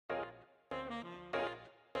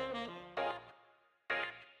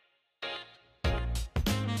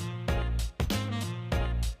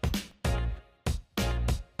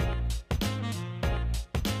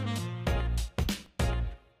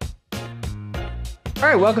All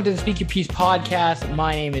right, welcome to the Speak Your Piece podcast.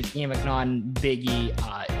 My name is Ian McNaughton, Biggie,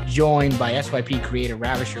 joined by SYP creator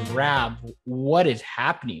Ravisher Rab. What is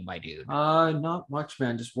happening, my dude? Not much,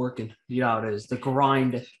 man. Just working. You know how it is. The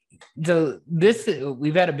grind. So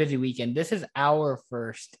we've had a busy weekend. This is our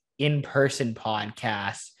first in-person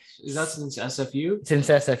podcast. Is that since SFU? Since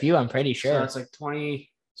SFU, I'm pretty sure. So that's like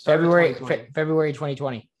February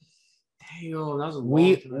 2020. Hey, that was a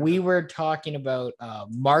long time. We were talking about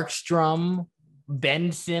Markstrom,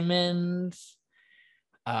 Ben Simmons.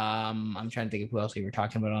 I'm trying to think of who else we were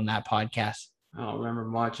talking about on that podcast. I don't remember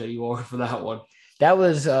much. You over for that one? That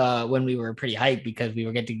was when we were pretty hyped because we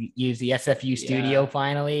were getting to use the SFU studio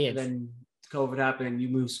finally. And then COVID happened and you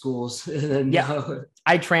moved schools. And then,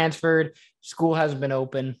 I transferred. School hasn't been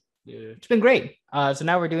open. Yeah. It's been great. So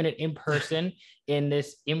now we're doing it in person in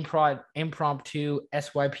this impromptu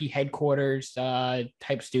SYP headquarters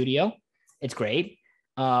type studio. It's great.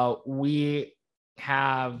 We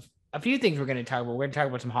have a few things we're going to talk about. We're going to talk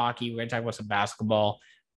about some hockey. We're going to talk about some basketball.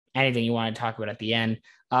 Anything you want to talk about at the end.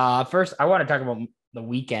 First, I want to talk about the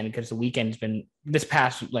weekend because the weekend's been this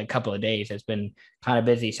past couple of days has been kind of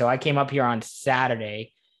busy. So I came up here on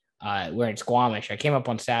Saturday. We're in Squamish. I came up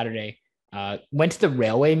on Saturday. Went to the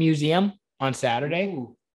Railway Museum on Saturday.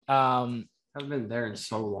 Ooh. I've been there in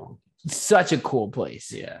so long. Such a cool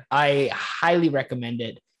place. Yeah. I highly recommend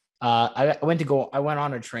it. I went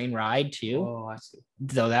on a train ride too. Oh, I see.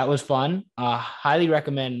 So that was fun. Highly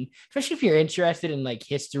recommend, especially if you're interested in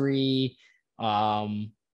history, BC,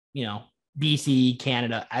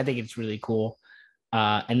 Canada. I think it's really cool.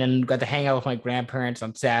 And then got to hang out with my grandparents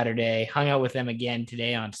on Saturday, hung out with them again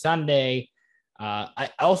today on Sunday.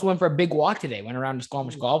 I also went for a big walk today, went around the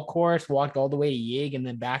Squamish Golf Course, walked all the way to Yig and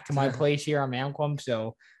then back to my place here on Mamquam.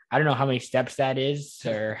 So I don't know how many steps that is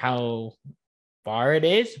or how far it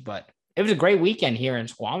is, but it was a great weekend here in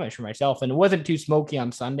Squamish for myself. And it wasn't too smoky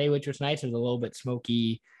on Sunday, which was nice. It was a little bit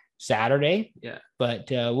smoky Saturday. Yeah. But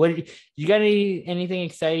you got anything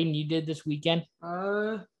exciting you did this weekend?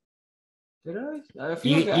 Did I?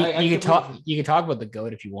 You could talk about the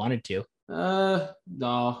GOAT if you wanted to. No.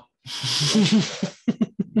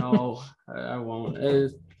 No, I won't.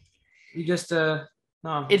 It's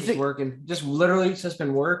working. Just literally, it's just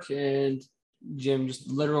been work and gym, just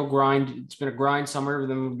literal grind. It's been a grind summer,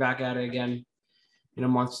 then we're back at it again in a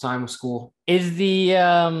month's time with school. Is the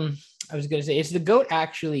GOAT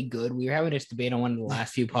actually good? We were having this debate on one of the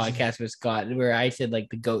last few podcasts with Scott where I said the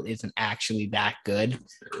GOAT isn't actually that good.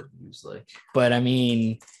 But I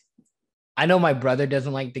mean, I know my brother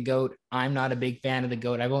doesn't like the GOAT. I'm not a big fan of the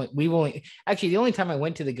GOAT. The only time I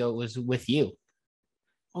went to the GOAT was with you.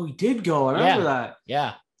 Oh, you did go. I remember that.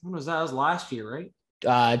 Yeah. When was that? That was last year, right?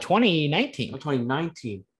 2019. Oh,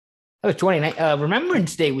 2019. That was 2019.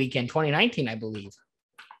 Remembrance Day weekend, 2019, I believe.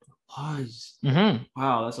 Was. Mm-hmm.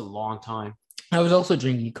 Wow, that's a long time. I was also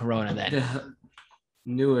drinking Corona then. The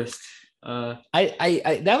newest. I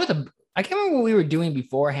can't remember what we were doing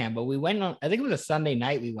beforehand, but we went on, I think it was a Sunday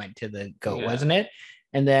night we went to the GOAT, wasn't it?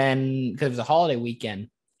 And then, because it was a holiday weekend,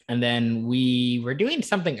 and then we were doing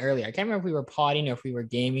something earlier. I can't remember if we were potting or if we were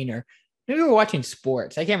gaming or maybe we were watching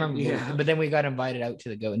sports. I can't remember. But then we got invited out to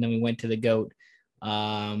the GOAT, and then we went to the GOAT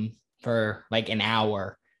for an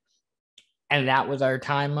hour. And that was our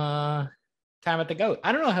time at the GOAT.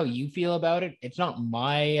 I don't know how you feel about it. It's not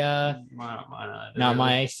my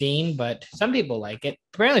my scene, but some people like it.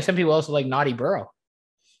 Apparently some people also like Naughty Burrow.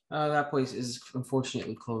 That place is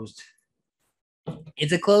unfortunately closed.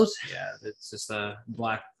 Is it closed? Yeah, it's just a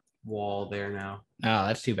black wall there now. Oh,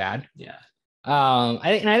 that's too bad. Yeah. I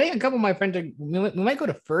think a couple of my friends we might go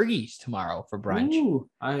to Fergie's tomorrow for brunch. Ooh,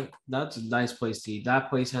 that's a nice place to eat.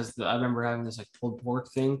 That place has I remember having this pulled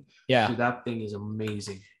pork thing. Yeah. Dude, that thing is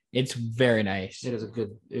amazing. It's very nice.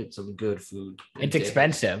 It's some good food. It's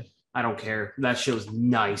expensive. I don't care. That shit was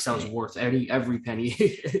nice. That was worth every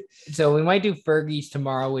penny. So we might do Fergie's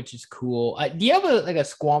tomorrow, which is cool. Do you have a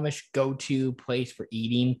Squamish go-to place for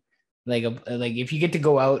eating? If you get to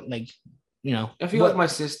go out, I feel like my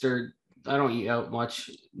sister, I don't eat out much,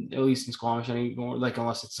 at least in Squamish anymore.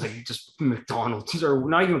 Unless it's just McDonald's or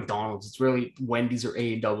not even McDonald's. It's really Wendy's or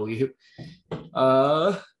A&W.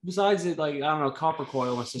 Besides it, I don't know, Copper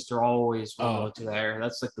Coil. My sister always will go to there.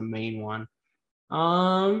 That's the main one.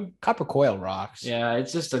 Copper Coil rocks. Yeah,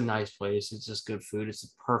 it's just a nice place. It's just good food. It's a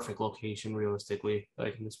perfect location, realistically,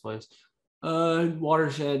 in this place.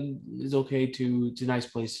 Watershed is okay too. It's a nice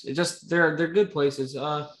place. It's just they're good places.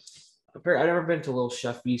 I've never been to Little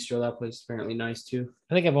Chef Bistro. That place is apparently nice too.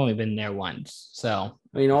 I think I've only been there once. So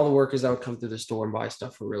all the workers that would come through the store and buy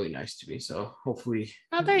stuff were really nice to me. So hopefully.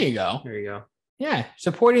 Oh, there you go. There you go. Yeah,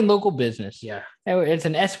 supporting local business. Yeah, it's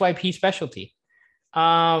an SYP specialty.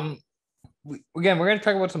 Again, we're going to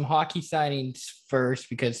talk about some hockey signings first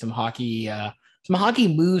because some hockey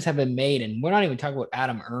moves have been made, and we're not even talking about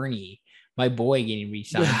Adam Ernie, my boy, getting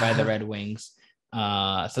re-signed by the Red Wings.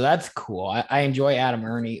 So that's cool. I enjoy Adam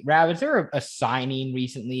Ernie. Rav, is there a signing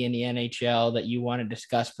recently in the NHL that you want to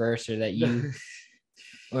discuss first, or that you,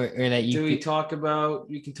 or that you? We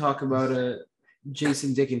can talk about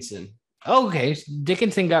Jason Dickinson. Okay,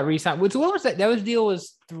 Dickinson got re-signed. What was that? That was deal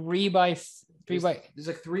was three by. There's like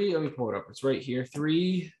three. Let me pull it up. It's right here.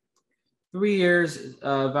 3 years,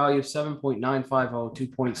 value of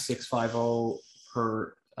 7.950, 2.650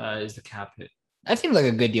 per is the cap hit. That seems like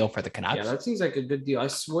a good deal for the Canucks. Yeah, that seems like a good deal. I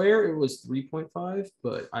swear it was 3.5,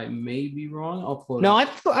 but I may be wrong. I'll pull it up.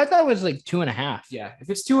 I thought it was like 2.5. Yeah, if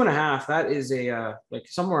it's 2.5, that is a like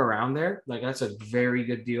somewhere around there. Like that's a very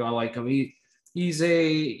good deal. I like him.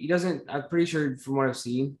 He doesn't, I'm pretty sure from what I've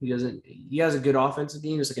seen, he has a good offensive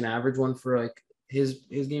game. It's like an average one for like his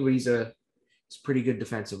game, but he's pretty good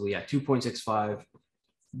defensively. Yeah, 2.65.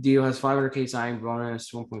 Deal has 500K signing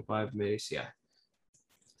bonus, 1.5 base. Yeah.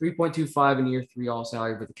 3.25 in year 3 all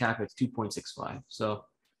salary, but the cap it's 2.65. So,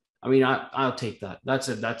 I mean, I'll take that. That's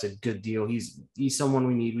a good deal. He's someone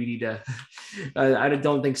we need. We need to. I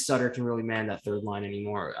don't think Sutter can really man that third line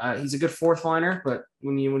anymore. He's a good fourth liner, but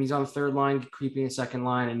when he's on the third line, creeping the second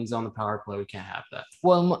line, and he's on the power play, we can't have that.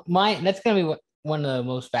 Well, that's gonna be one of the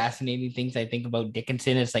most fascinating things I think about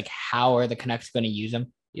Dickinson is like how are the Canucks going to use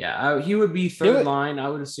him? Yeah, he would be third line. I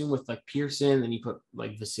would assume with like Pearson, and you put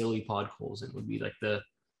like Vasily Podkolzin would be like the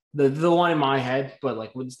one in my head, but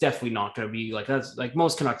like it's definitely not going to be like that's like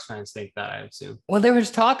most Canucks fans think that, I assume. Well, there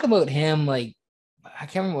was talk about him, like I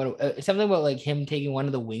can't remember what something about like him taking one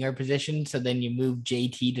of the winger positions. So then you move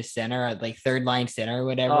JT to center at like third line center or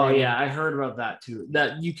whatever. Oh yeah, I heard about that too.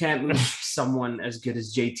 That you can't move someone as good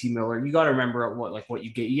as JT Miller. You got to remember what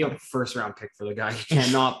you get. You have a first round pick for the guy. You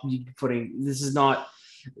cannot be putting. This is not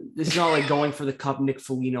like going for the Cup Nick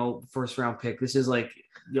Foligno first round pick. This is like,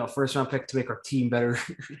 first round pick to make our team better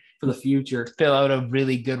for the future. Fill out a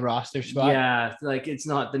really good roster spot. Yeah, like it's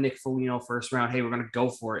not the Nick Foligno first round. Hey, we're gonna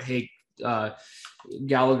go for it. Hey,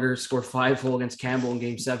 Gallagher scored 5-hole against Campbell in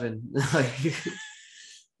Game 7.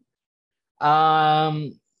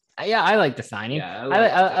 Yeah, I like the signing. Yeah,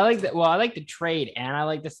 I like that. Well, I like the trade and I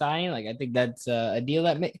like the signing. Like I think that's a deal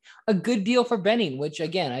that a good deal for Benning. Which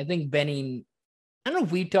again, I think Benning. I don't know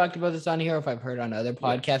if we talked about this on here or if I've heard on other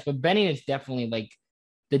podcasts, but Benning is definitely like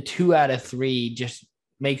the 2 out of 3 just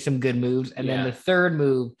make some good moves. And then the third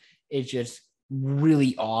move is just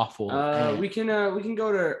really awful. We can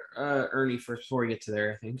go to Ernie first before we get to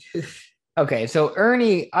there, I think. Okay. So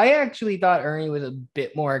Ernie, I actually thought Ernie was a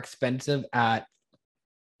bit more expensive at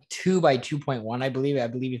 2 by 2.1. I believe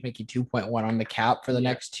he's making 2.1 on the cap for the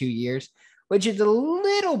next 2 years, which is a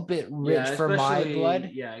little bit rich for my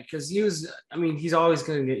blood. Yeah, because he's always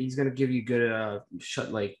he's gonna give you good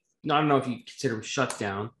shut, like, I don't know if you consider him shut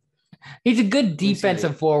down. He's a good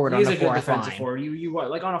defensive forward on the fourth line. Forward. You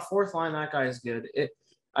like on a fourth line, that guy is good.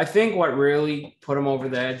 I think what really put him over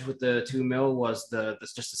the edge with the $2 million was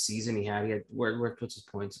just the season he had. He had where puts his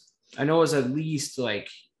points. I know it was at least like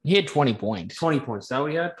he had 20 points. 20 points. Is that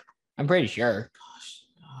what he had? I'm pretty sure.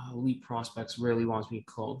 Elite Prospects really wants me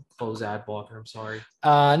to close ad blocker. I'm sorry.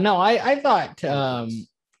 No, I thought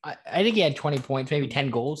I think he had 20 points, maybe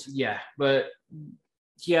 10 goals. Yeah, but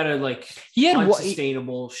he had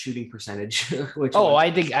unsustainable shooting percentage.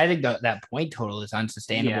 I think that point total is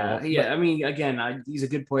unsustainable. Yeah. I mean, again, he's a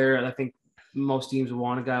good player. I think most teams would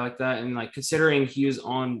want a guy like that. And like considering he was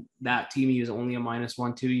on that team, he was only a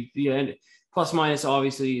 -1/2. Yeah, and plus minus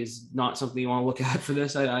obviously is not something you want to look at for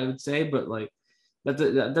this. I would say, but like.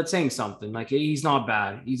 That's saying something. Like he's not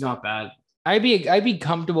bad. I'd be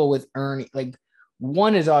comfortable with Ernie. Like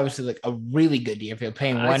 1 is obviously like a really good deal if you're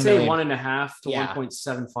paying $1 million. 1.5 to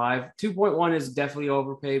 1.75. 2.1 is definitely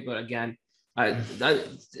overpaid, but again,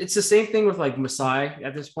 it's the same thing with like Masai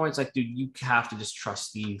at this point. It's like, dude, you have to just trust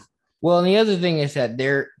Steve. Well, and the other thing is that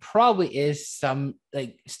there probably is some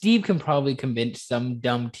like Steve can probably convince some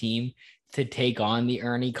dumb team to take on the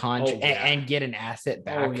Ernie contract and get an asset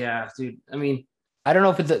back. Oh yeah, dude. I mean. I don't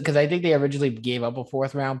know if it's because I think they originally gave up a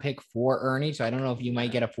 4th round pick for Ernie. So I don't know if you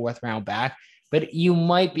might get a 4th round back, but you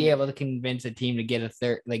might be able to convince a team to get a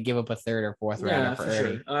third, like give up a 3rd or 4th rounder for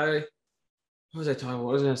Ernie. Sure. What was I talking about?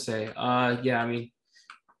 What was I going to say? I mean,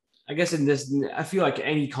 I guess in this, I feel like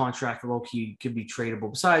any contract low key could be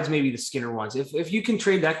tradable besides maybe the Skinner ones. If you can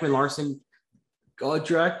trade Ekman Larson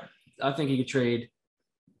contract, I think you could trade.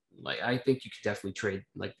 Like, I think you could definitely trade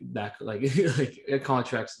like that, like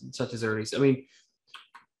contracts such as Ernie's. I mean,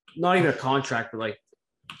 not even a contract, but like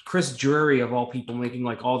Chris Drury of all people making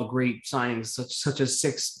like all the great signings, such as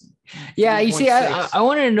six. Yeah, you see, I 3.6.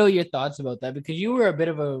 wanted to know your thoughts about that because you were a bit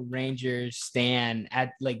of a Rangers stan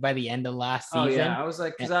at like by the end of last Oh season. yeah, I was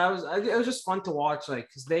like, because it was just fun to watch, like,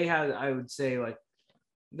 because they had, I would say, like,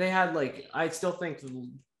 they had like, I still think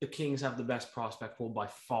the Kings have the best prospect pool by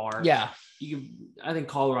far. Yeah, I think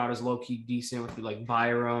Colorado's low key decent with like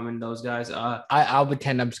Byram and those guys. I'll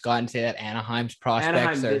pretend I'm Scott and say that Anaheim's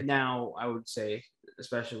prospects Anaheim now, I would say,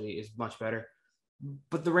 especially, is much better.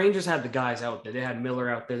 But the Rangers had the guys out there. They had Miller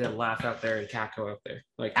out there, they had Laugh out there, and Kakko out there.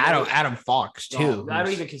 Like Adam Fox too. I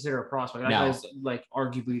don't even consider a prospect. That No. guy's like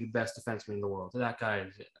arguably the best defenseman in the world. That guy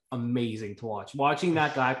is amazing to watch. Watching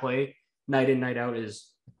that guy play night in, night out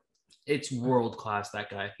it's world class. That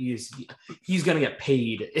guy, he's gonna get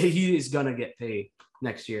paid. He is gonna get paid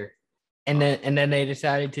next year. And then they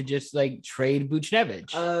decided to just like trade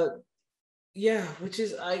Buchnevich. Yeah, which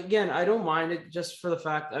is, again, I don't mind it just for the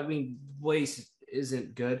fact. I mean, Blaze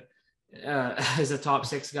isn't good as a top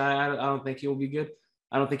 6 guy. I don't think he'll be good.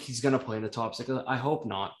 I don't think he's gonna play in the top 6. I hope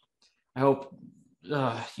not. I hope you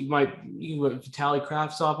Vitaly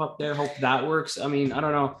Kravtsov up there. Hope that works. I mean, I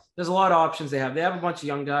don't know. There's a lot of options they have. They have a bunch of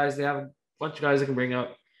young guys. They have a bunch of guys they can bring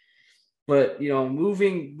up. But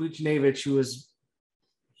moving Buchnevich,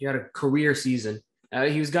 he had a career season.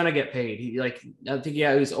 He was gonna get paid. I think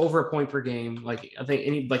it was over a point per game. Like I think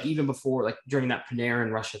even before, like during that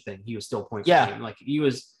Panarin Russia thing, he was still point per game. Like he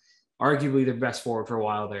was arguably the best forward for a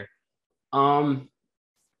while there.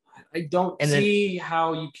 I don't see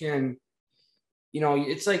how you can.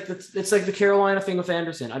 It's like the Carolina thing with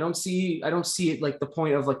Anderson. I don't see it like the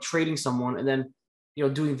point of like trading someone and then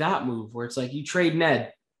doing that move where it's like you trade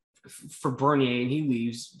Ned for Bernier and he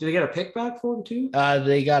leaves. Did they get a pick back for him too?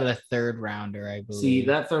 They got a 3rd rounder, I believe. See,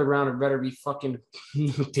 that 3rd rounder better be fucking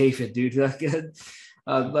David, dude. That good.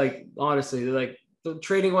 Like honestly, like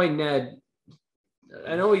trading away Ned.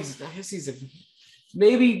 I know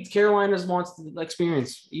maybe Carolina's wants the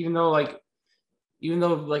experience, even though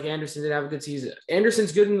Anderson didn't have a good season.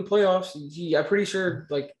 Anderson's good in the playoffs. I'm pretty sure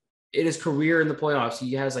like in his career in the playoffs,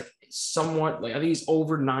 he has like somewhat like I think he's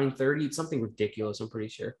over 930. It's something ridiculous. I'm pretty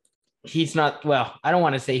sure. He's not, well, I don't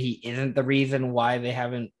want to say he isn't the reason why they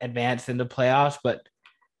haven't advanced into playoffs, but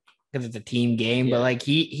because it's a team game, but like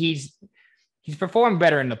he's performed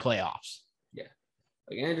better in the playoffs. Yeah.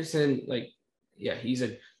 Like Anderson,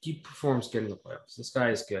 he performs good in the playoffs. This guy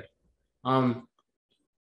is good.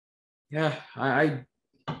 Yeah, I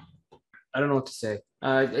don't know what to say.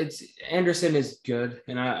 It's Anderson is good,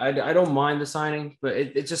 and I don't mind the signing, but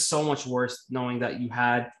it's just so much worse knowing that you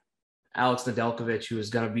had Alex Nedeljkovic who was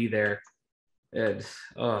going to be there. And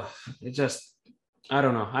it just, I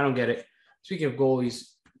don't know. I don't get it. Speaking of goalies,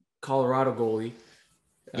 Colorado goalie.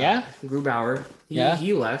 Grubauer.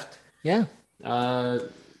 He left. Yeah.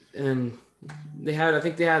 And I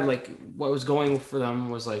think they had like what was going for them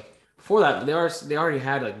was like before that they already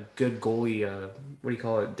had a good goalie. What do you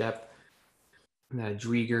call it? Depth.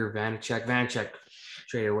 Drieger, Vanecek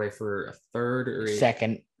traded away for a 3rd or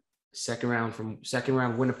second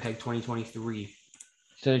round Winnipeg 2023.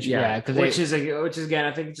 So which is again,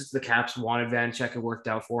 I think just the Caps wanted Vanecek. It worked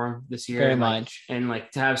out for him this year very much, and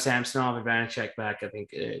like to have Samsonov and Vanecek back, I think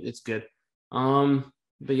it's good.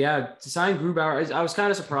 But yeah, to sign Grubauer, I was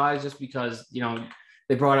kind of surprised just because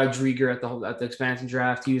they brought out Drieger at the expansion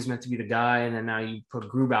draft. He was meant to be the guy, and then now you put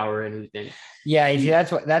Grubauer in.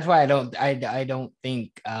 That's why I don't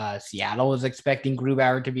think Seattle was expecting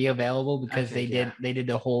Grubauer to be available because they did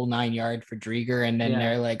the whole 9 yard for Drieger, and then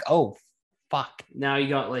they're like, oh fuck. Now you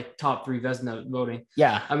got like top 3 Vezina voting.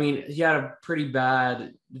 Yeah, I mean he had a pretty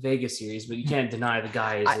bad Vegas series, but you can't deny the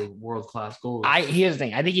guy is a world class goalie. Here's the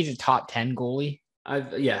thing. I think he's a top 10 goalie.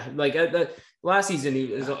 Last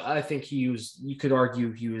season, I think you could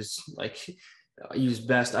argue he was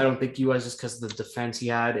best. I don't think he was just because of the defense he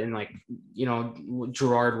had. And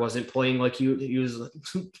Gerard wasn't playing like he was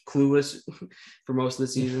clueless for most of the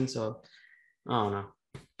season. So I don't know.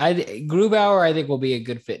 Grubauer, I think will be a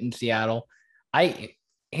good fit in Seattle. Here's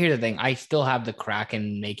the thing. I still have the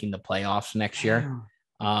Kraken making the playoffs next year.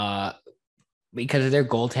 Because their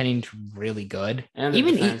goaltending's really good. And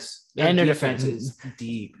their defense is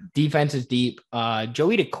deep. Defense is deep.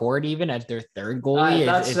 Joey Daccord even as their 3rd goalie.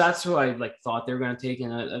 That's who I thought they were going to take,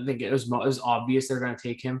 and I think it was obvious they're going to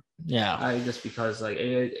take him. Yeah, just because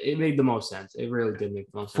it made the most sense. It really did make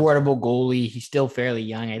the most sense. Affordable goalie. He's still fairly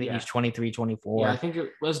young. I think he's 23, 24. Yeah, I think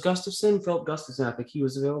it was Philip Gustafson. I think he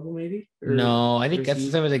was available maybe. No, I think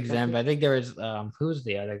Gustafson was exempt. I think there was who was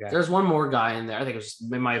the other guy? There's one more guy in there. I think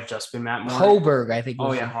it might have just been Matt Moore. Hoberg, I think.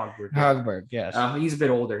 Hogberg, yes. He's a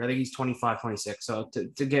bit older. I think he's 25, 26. So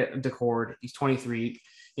to get Daccord, he's 23.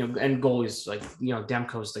 and goalies like,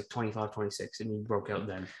 Demko's like 25, 26, and he broke out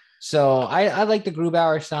then. So I like the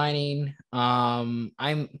Grubauer signing.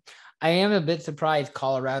 I am a bit surprised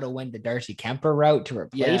Colorado went the Darcy Kemper route to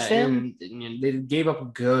replace him. And they gave up a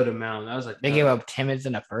good amount. That was like they gave up Timmins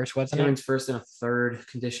in the first, wasn't Timmins it? first and a third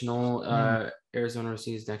conditional. Arizona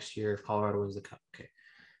receives next year if Colorado wins the cup. Okay.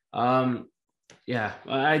 Yeah,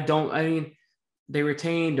 I mean, they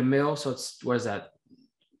retained a mill, so it's, what is that?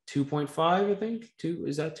 2.5, I think.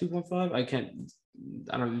 Is that 2.5? I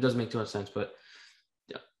don't know. It doesn't make too much sense, but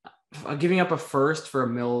giving up a first for a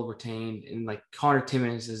mill retained, and like Connor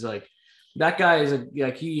Timmins is like, that guy is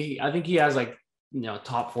I think he has like,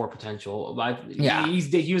 top 4 potential.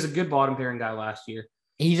 He was a good bottom pairing guy last year.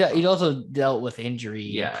 He's also dealt with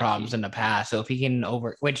injury problems in the past. So if he can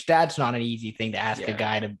which that's not an easy thing to ask a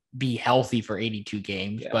guy to be healthy for 82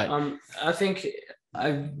 games. But I think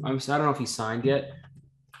I don't know if he's signed yet.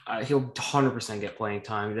 He'll 100% get playing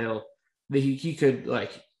time. He could,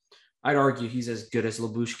 like, I'd argue he's as good as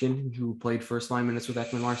Lyubushkin, who played first line minutes with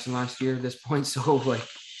Ekman Larsson last year at this point. So like,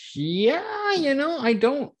 I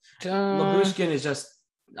don't. Lyubushkin is just,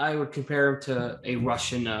 I would compare him to a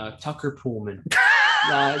Russian Tucker Pullman.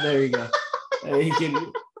 There you go.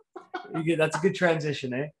 That's a good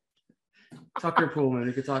transition, eh? Tucker Pullman.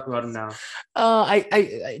 We could talk about him now.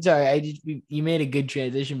 You made a good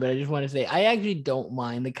transition, but I just want to say I actually don't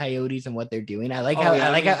mind the Coyotes and what they're doing. I like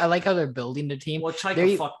how they're building the team. Well,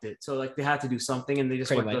 Chaika fucked it, so like they had to do something, and they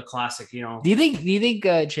just went to the classic. Do you think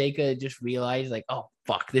Chaika just realized like, oh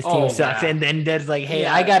fuck, this team sucks, and then Ded's like, hey,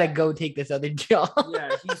 I gotta go take this other job. Yeah,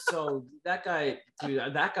 that guy, dude.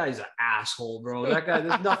 That guy's an asshole, bro. That guy,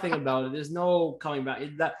 there's nothing about it. There's no coming back.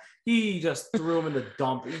 That he just threw him in the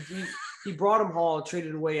dump. He brought him Hall,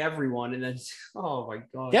 traded away everyone, and then, oh my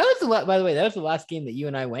god. That was by the way, that was the last game that you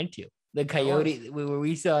and I went to. The Coyote, where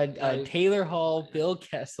we saw Taylor Hall, Bill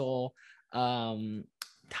Kessel, Tyler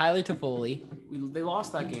Toffoli. They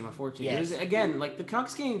lost that game, unfortunately. Yes. It was, again, like the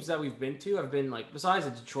Canucks games that we've been to have been like, besides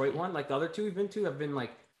the Detroit one, like the other two we've been to have been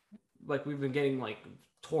like we've been getting like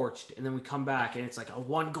torched, and then we come back and it's like a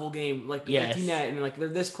 1-goal game, like empty net, and like they're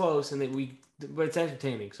this close, and but it's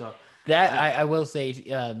entertaining. So that I will say,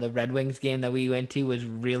 the Red Wings game that we went to was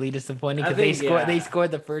really disappointing because they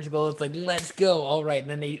scored the first goal. It's like, let's go, all right. And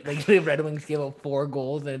then the Red Wings gave up 4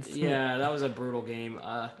 goals. And that was a brutal game.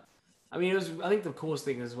 I mean, I think the coolest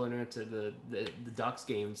thing is when we went to the Ducks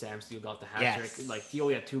game. Sam Steele got the hat trick. Like, he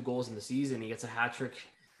only had 2 goals in the season. He gets a hat trick,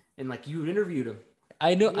 and like, you interviewed him.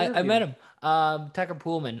 I know. I met him. Tucker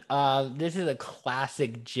Pullman. This is a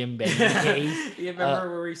classic Jim Benning case. You remember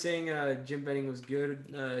where we saying Jim Benning was good?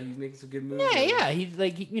 He's making some good moves. Yeah. He's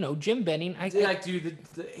like, Jim Benning. Dude,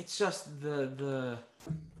 it's just the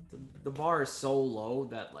bar is so low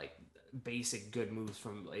that like basic good moves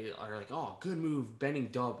are like, oh, good move, Benning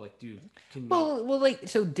dub. Like, dude. Like,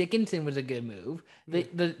 so Dickinson was a good move.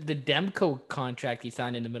 The Demko contract he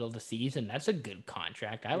signed in the middle of the season, that's a good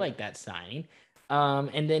contract. I like that signing.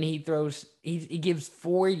 And then he gives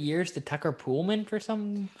 4 years to Tucker Pullman for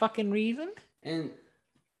some fucking reason. And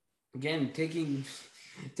again, taking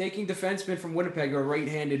defensemen from Winnipeg who are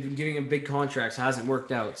right-handed and giving him big contracts hasn't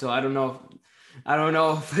worked out. So I don't know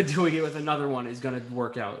if doing it with another one is going to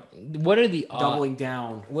work out. What are the doubling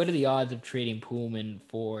down? What are the odds of trading Pullman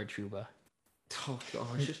for Trouba? Oh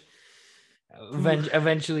gosh.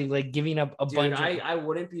 Eventually, like, giving up a bunch. I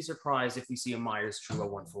wouldn't be surprised if we see a Myers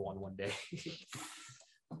Trouba 1-for-1 one day.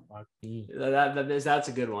 That's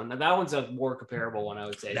a good one. That one's a more comparable one, I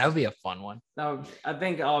would say. That would be a fun one. Now, I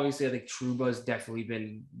think Trouba's definitely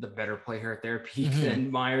been the better player at their peak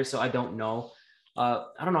than Myers, so I don't know. I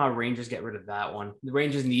don't know how Rangers get rid of that one. The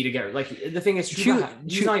Rangers need to get, like, the thing is,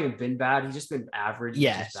 he's not even been bad. He's just been average.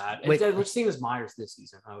 Yes. Which same as Myers this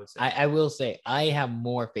season, I would say. I will say I have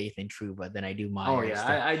more faith in Trouba than I do Myers. Oh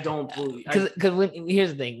yeah, I don't believe, because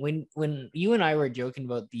here's the thing, when you and I were joking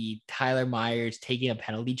about the Tyler Myers taking a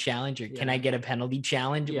penalty challenge, or can I get a penalty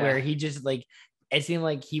challenge, where he just, like, it seemed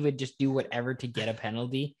like he would just do whatever to get a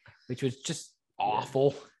penalty, which was just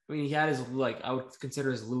awful. I mean, he had his, like, I would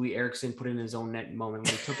consider his Louis Eriksson put in his own net moment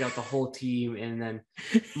when he took out the whole team, and then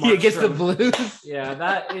he gets the Blues. Yeah,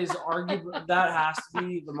 that is arguably, that has to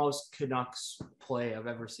be the most Canucks play I've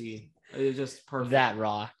ever seen. It's just perfect. That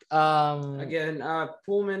rocked. Again,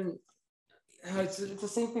 Pullman, it's the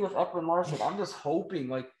same thing with Ekman Larsson. I'm just hoping,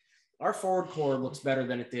 like, our forward core looks better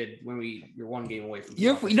than it did when you're 1 game away from.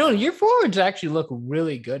 Your forwards actually look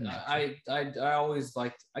really good now. I always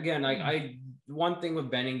liked, again, I one thing with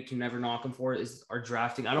Benning, can never knock him for it, is our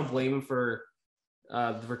drafting. I don't blame him for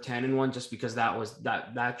the Vertanen one, just because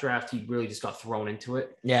that draft, he really just got thrown into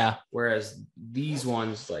it. Yeah. Whereas these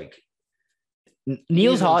ones, like,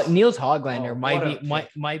 Niels Hoglander what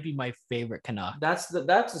might be my favorite Canuck. That's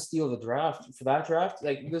the steal of the draft for that draft.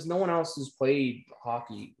 Like, there's no one else who's played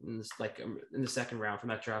hockey in this in the second round from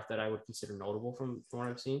that draft that I would consider notable from what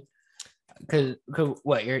I've seen. Because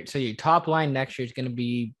your top line next year is going to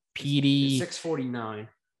be PD 649.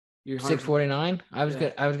 649. I was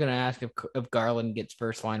gonna ask if Garland gets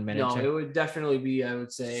first line minutes. No, it would definitely be, I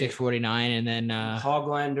would say, 649, and then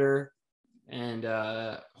Hoglander and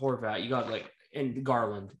Horvat. You got and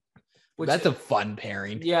Garland. That's a fun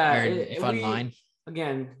pairing. Yeah, fun line.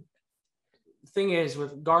 Again, thing is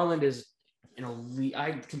with Garland is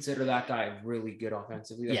I consider that guy really good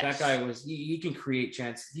offensively. That guy he can create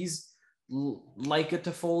chances. He's like a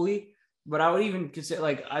Toffoli, but I would even consider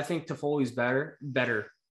I think Toffoli's better.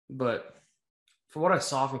 But for what I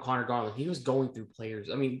saw from Connor Garland, he was going through players.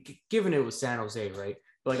 I mean, given it was San Jose, right?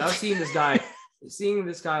 But I was seeing this guy,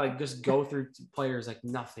 just go through players like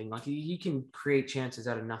nothing. Like he can create chances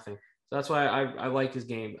out of nothing. So that's why I like his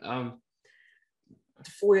game.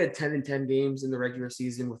 Toffoli had 10-10 games in the regular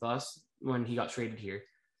season with us when he got traded here.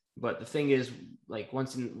 But the thing is,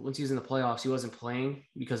 once he was in the playoffs, he wasn't playing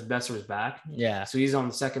because Besser was back. Yeah. So he's on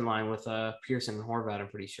the second line with Pearson and Horvat, I'm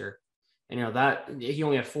pretty sure. And that he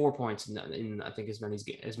only had 4 points in I think as many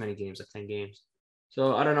games, like 10 games.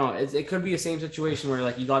 So I don't know. It could be the same situation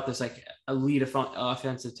where you got this elite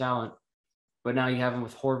offensive talent, but now you have him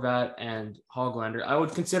with Horvat and Hoglander. I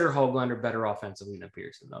would consider Hoglander better offensively than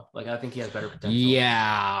Pearson, though. I think he has better potential.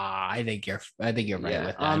 Yeah, I think you're right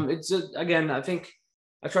with that. It's again, I think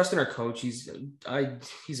I trust in our coach. He's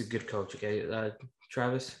a good coach. Okay,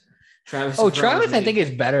 Travis. Travis, I think is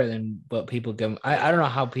better than what people give him. I don't know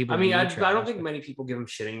how people. I mean, I don't think many people give him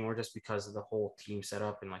shit anymore just because of the whole team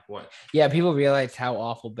setup and what. Yeah, people realize how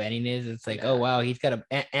awful Benning is. It's oh wow, he's got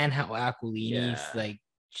and how Aquilini's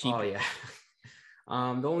cheap. Oh yeah.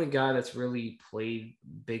 The only guy that's really played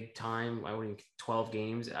big time, 12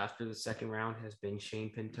 games after the second round has been Shane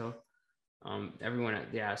Pinto.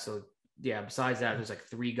 Besides that, there's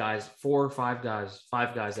 5 guys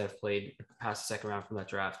that have played past the second round from that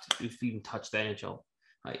draft who've even touched the NHL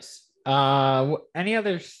ice. Any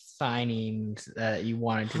other signings that you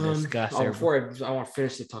wanted to discuss? Before I want to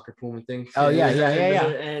finish the Tucker Pullman thing. Oh yeah.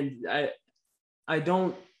 And I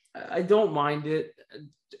don't mind it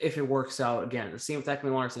if it works out. Again, the same with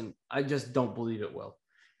Ekman Larsson. I just don't believe it will.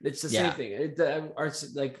 It's the same thing.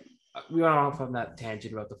 We went off on that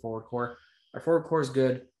tangent about the forward core. Our forward core is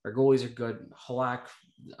good. Our goalies are good. Halak,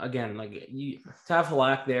 again, to have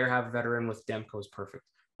Halak there, have a veteran with Demko is perfect.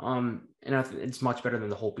 And it's much better than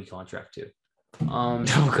the Holtby contract too.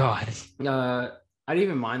 Oh God. I didn't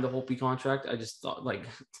even mind the Holtby contract. I just thought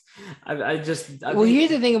here's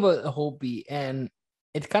the thing about Holtby, and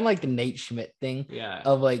it's kind of like the Nate Schmidt thing. Yeah.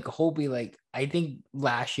 Of Holtby, I think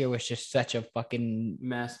last year was just such a fucking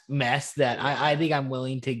mess that I think I'm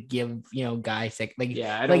willing to give guys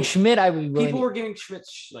Schmidt. I would people were giving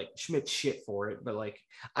Schmidt shit for it, but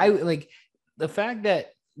the fact that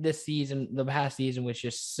the past season was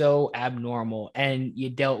just so abnormal, and you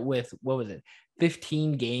dealt with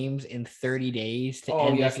 15 games in 30 days to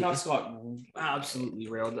end. Canucks got absolutely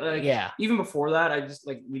railed. Yeah. Even before that, I just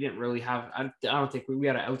we didn't really have. I don't think we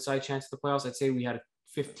had an outside chance at the playoffs. I'd say we had a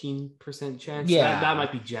 15% chance. Yeah, that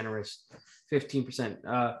might be generous.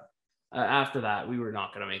 15%. After that, we were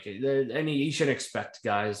not going to make it. And you shouldn't expect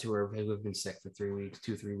guys who have been sick for 3 weeks,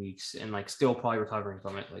 2-3 weeks, and still probably recovering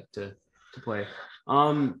from it, to play.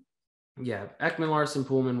 Ekman Larsson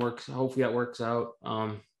Pullman works. Hopefully that works out.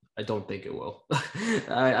 I don't think it will.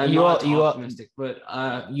 I'm not optimistic, but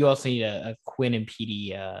you also need a Quinn and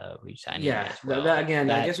PD re-signing. Yeah, well. I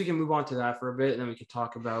guess we can move on to that for a bit, and then we could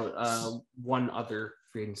talk about one other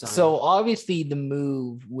free agent signing. So obviously the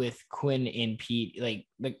move with Quinn and PD,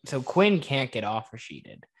 so Quinn can't get offer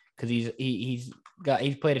sheeted because he's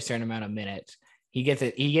played a certain amount of minutes.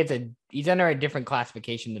 He's under a different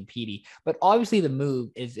classification than PD. But obviously the move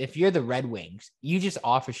is if you're the Red Wings, you just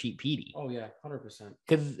offer sheet PD. Oh yeah, 100%.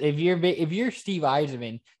 Because if you're Steve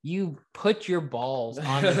Yzerman, you put your balls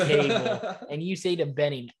on the table and you say to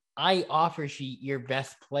Benning, I offer sheet your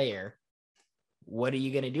best player. What are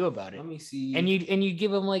you gonna do about it? Let me see. And you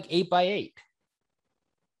give him 8x8.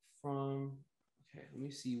 Let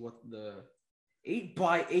me see what the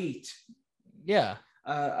 8x8. Yeah.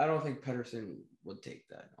 I don't think Pettersson would take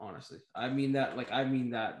that, honestly. I mean that. I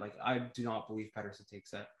do not believe Pettersson takes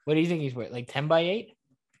that. What do you think he's worth? 10x8?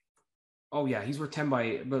 Oh yeah, he's worth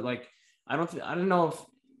 10x8. But I don't know if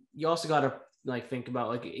you also got to think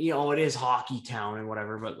about it is hockey town and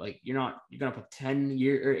whatever. But you're gonna put 10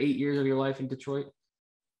 years or 8 years of your life in Detroit.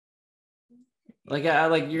 You're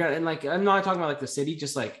gonna I'm not talking about the city,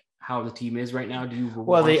 just how the team is right now? Do you?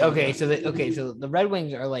 Well, so the Red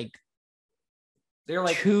Wings are like they're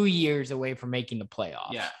like 2 years away from making the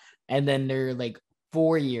playoffs. Yeah. And then they're like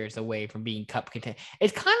 4 years away from being cup contender.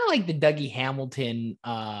 It's kind of like the Dougie Hamilton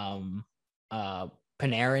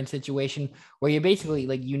Panarin situation where you're basically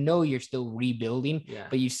like, you're still rebuilding,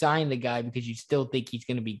 but you sign the guy because you still think he's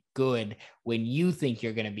going to be good when you think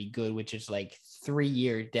you're going to be good, which is like 3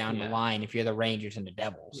 years down the line if you're the Rangers and the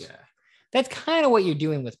Devils. Yeah. That's kind of what you're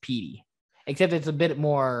doing with Petey, except it's a bit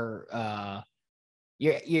more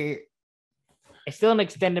it's still an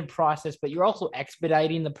extended process, but you're also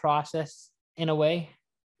expediting the process in a way.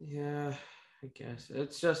 Yeah, I guess.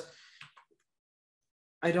 It's just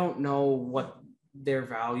I don't know what their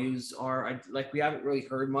values are. We haven't really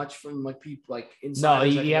heard much from like people like inside. No,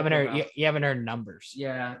 you haven't heard. You haven't heard numbers.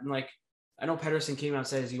 Yeah, and like I know Pettersson came out and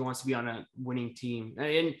says he wants to be on a winning team,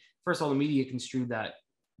 and first of all, the media construed that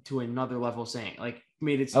to another level, saying like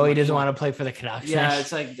made it. He doesn't want to play for the Canucks. Yeah,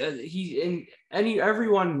 it's like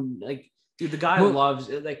everyone like. Dude, the guy loves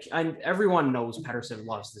everyone knows Pettersson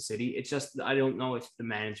loves the city. It's just I don't know if the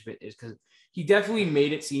management is because he definitely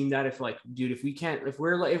made it seem that if we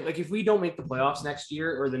don't make the playoffs next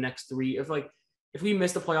year or the next 3, if we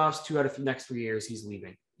miss the playoffs 2 out of the next 3 years, he's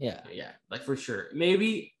leaving. Yeah, like for sure.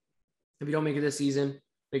 Maybe if we don't make it this season,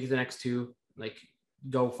 make it the next 2, like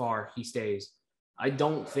go far, he stays. I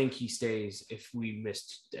don't think he stays if we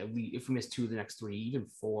miss 2 of the next 3, even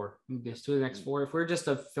 4. We miss 2 of the next 4. If we're just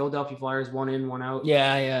a Philadelphia Flyers 1 in, 1 out.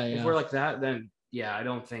 Yeah. If we're like that, then I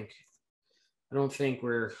don't think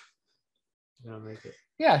we're gonna make it.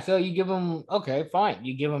 Yeah, so you give them fine.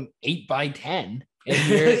 You give them 8 by 10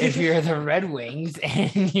 if you're the Red Wings,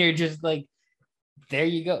 and you're just like, there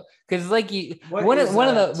you go. Because like one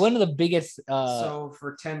of the biggest. So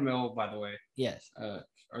for 10 mil, by the way. Yes. Are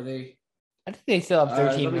they? I think they still have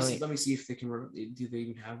 13 million. Let me see if they can. Do they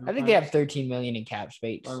even have? I think they have 13 million in cap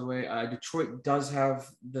space. By the way, Detroit does have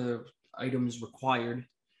the items required.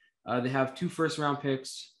 They have 2 first-round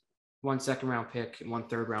picks, 1 second-round pick, and 1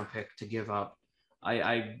 third-round pick to give up.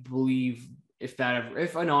 I believe if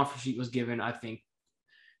an offer sheet was given, I think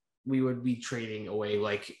we would be trading away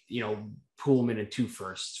Pullman and 2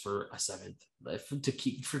 firsts for a 7th to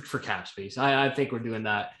keep for cap space. I think we're doing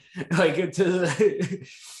that because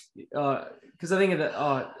I think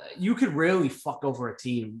that you could really fuck over a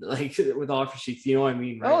team with offer sheets. You know what I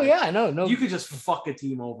mean? Right? Oh yeah, no. You could just fuck a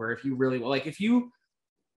team over if you really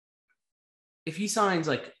if he signs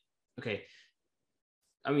I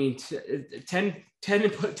mean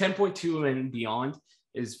 10.2 and beyond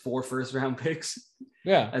is 4 first-round picks.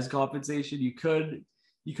 Yeah, as compensation, you could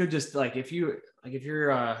just if you're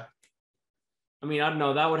I mean, I don't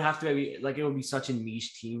know. That would have to be it would be such a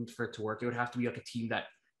niche team for it to work. It would have to be a team that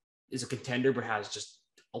is a contender but has just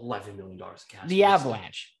 $11 million in cash. The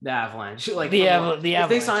Avalanche. The Avalanche. The Avalanche. If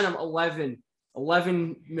they sign them 11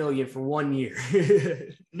 million for 1 year.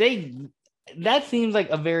 That seems like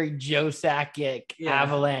a very Joe Sakic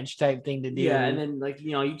Avalanche type thing to do. Yeah, and then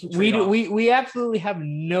you can we absolutely have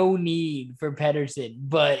no need for Pettersson,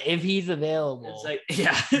 but if he's available,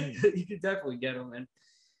 it's you could definitely get him, and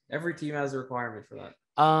every team has a requirement for that.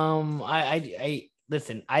 I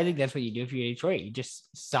listen. I think that's what you do if you're Detroit. You just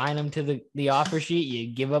sign them to the offer sheet. You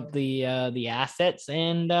give up the assets,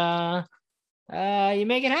 and you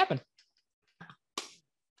make it happen.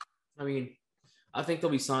 I mean, I think they'll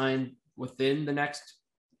be signed within the next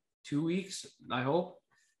 2 weeks. I hope.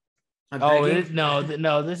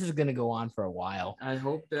 No, this is gonna go on for a while. I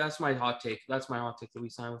hope. That's my hot take. That we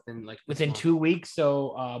sign within 2 weeks.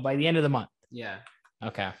 So by the end of the month. Yeah.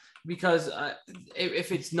 Okay. Because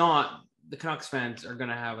if it's not, the Canucks fans are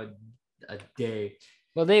gonna have a day.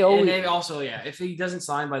 Well, they also if he doesn't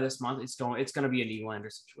sign by this month, it's gonna be a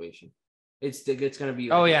Nylander situation. It's gonna be.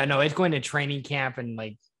 It's going to training camp and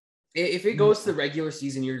if it goes to the regular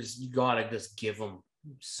season, you gotta just give them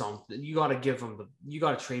something. You gotta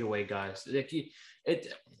trade away guys.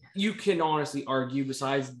 You can honestly argue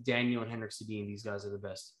besides Daniel and Henrik Sedin, these guys are the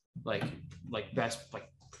best best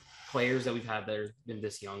players that we've had that have been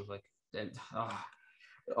this young.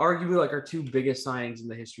 Arguably our 2 biggest signings in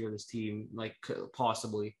the history of this team.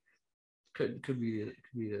 Possibly could be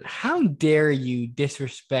this. How dare you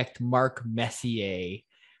disrespect Mark Messier?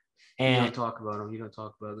 And you don't talk about him. You don't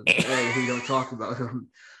talk about him. You don't talk about him.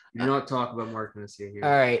 You don't talk about Mark Messier here. All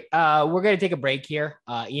right. We're going to take a break here.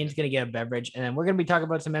 Ian's going to get a beverage, and then we're going to be talking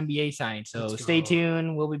about some NBA signings. So stay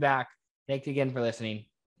tuned. We'll be back. Thanks again for listening.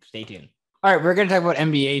 Stay tuned. All right. We're going to talk about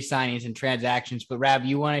NBA signings and transactions, but Rab,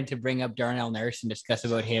 you wanted to bring up Darnell Nurse and discuss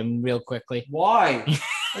about him real quickly. Why?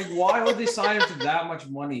 Why would they sign him for that much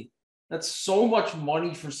money? That's so much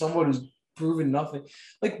money for someone who's proven nothing.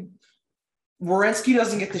 Like Werenski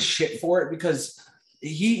doesn't get the shit for it because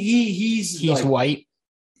he's like, white.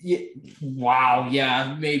 Yeah, wow,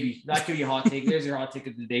 yeah, maybe that could be a hot take. There's your hot take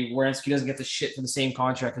of the day. Werenski doesn't get the shit for the same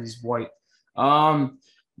contract because he's white.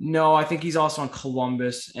 No, I think he's also on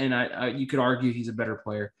Columbus, and I you could argue he's a better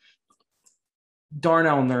player.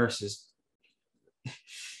 Darnell Nurse is.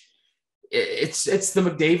 It's the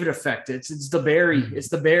McDavid effect. It's the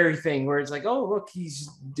Barry thing where it's like, oh look, he's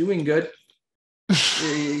doing good.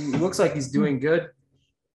 It looks like he's doing good.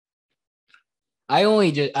 I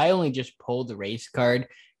only just pulled the race card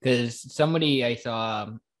because somebody I saw.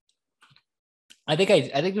 I think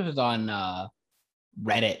it was on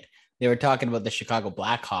Reddit. They were talking about the Chicago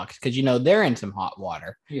Blackhawks because they're in some hot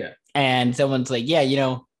water. Yeah. And someone's like, yeah,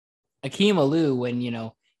 Akeem Alou, when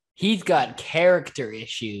he's got character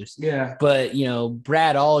issues. Yeah. But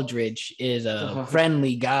Brad Aldridge is a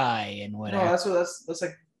friendly guy and whatever. No, that's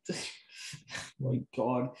like oh my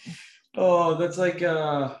God. Oh, that's like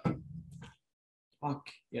fuck.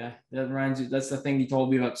 Yeah, that reminds you. That's the thing he told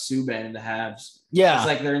me about Subban and the Habs. Yeah, it's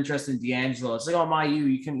like they're interested in D'Angelo. It's like, oh my,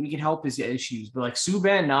 we can help his issues, but like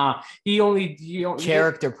Subban, nah, he only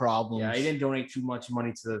character problems. Yeah, he didn't donate too much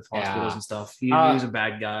money to the hospitals and stuff. He was a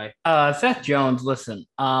bad guy. Seth Jones, listen,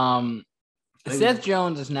 Seth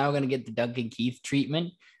Jones is now going to get the Duncan Keith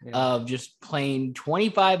treatment of just playing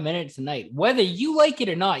 25 minutes a night, whether you like it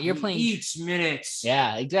or not. You're playing each minutes.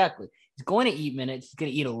 Yeah, exactly. He's going to eat minutes. He's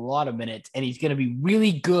going to eat a lot of minutes, and he's going to be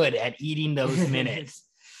really good at eating those minutes.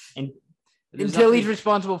 And until he's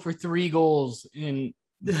responsible for 3 goals in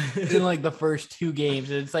like the first 2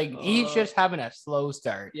 games, it's like he's just having a slow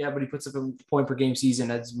start. Yeah, but he puts up a point per game season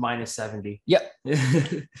that's minus 70. Yep.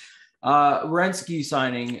 Werenski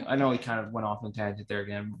signing. I know he kind of went off on a tangent there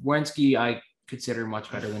again. Werenski, I consider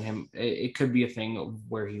much better than him. It could be a thing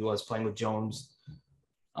where he was playing with Jones.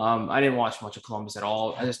 I didn't watch much of Columbus at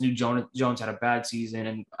all. I just knew Jones had a bad season,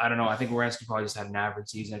 and I don't know. I think Werenski probably just had an average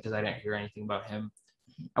season because I didn't hear anything about him.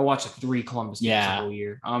 I watched like 3 Columbus games the whole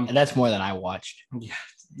year. And that's more than I watched. Yeah,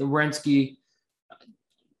 the Werenski,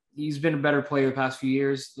 he's been a better player the past few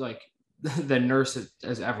years, like than Nurse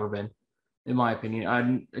has ever been, in my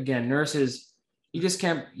opinion. Again, Nurse he just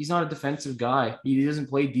can't. He's not a defensive guy. He doesn't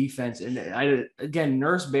play defense, and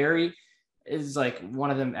Nurse Barry is like one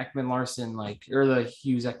of them Ekman Larson, or the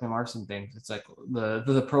Hughes Ekman Larson things. It's like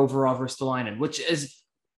the Provorov Ristolainen, which is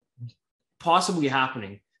possibly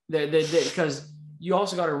happening. Because you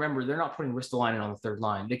also got to remember they're not putting Ristolainen on the third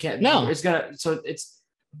line. They can't. No, it's gonna. So it's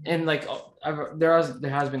and like there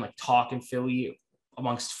has been like talk in Philly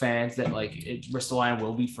amongst fans that like Ristolainen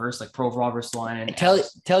will be first, like Provorov Ristolainen.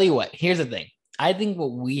 Tell you what. Here's the thing. I think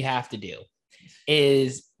what we have to do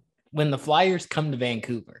is, when the Flyers come to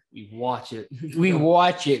Vancouver, we watch it. We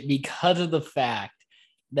watch it because of the fact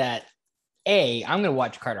that I'm going to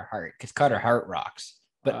watch Carter Hart because Carter Hart rocks.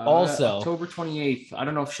 But also October 28th. I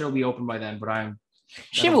don't know if she'll be open by then, but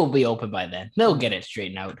she will be open by then. They'll get it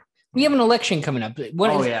straightened out. We have an election coming up.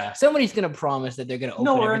 Somebody's going to promise that they're going to open.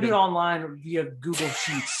 No, we're going to do it online via Google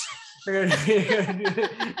Sheets. We're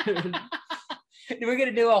going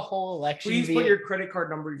to do a whole election. Please put your credit card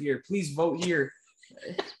number here. Please vote here.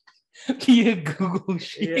 Via Google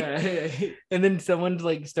Sheet. Yeah. And then someone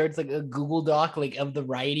starts a Google Doc of the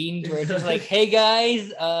writings where it's just like, hey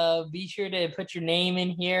guys, be sure to put your name in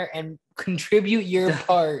here and contribute your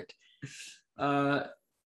part. Nurse.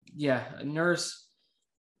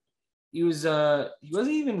 He wasn't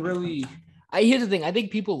even really. Here's the thing. I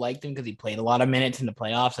think people liked him because he played a lot of minutes in the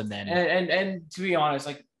playoffs, and then and to be honest,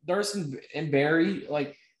 Nurse and Barry,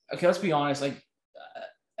 okay, let's be honest,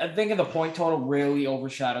 I think the point total really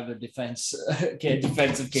overshadowed their defensive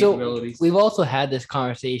capabilities. So we've also had this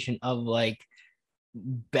conversation of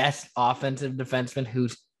best offensive defenseman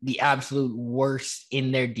who's the absolute worst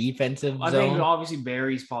in their defensive zone. I think obviously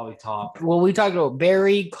Barry's probably top. Well, we talked about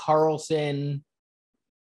Barry, Carlson.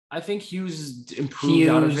 I think Hughes improved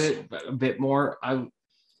out of it a bit more.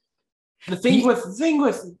 The thing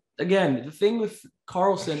with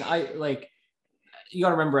Carlson, you got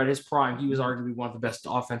to remember at his prime, he was arguably one of the best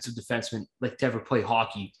offensive defensemen to ever play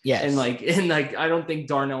hockey. Yes. And I don't think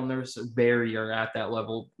Darnell Nurse or Barry are at that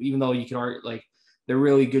level, even though you could argue they're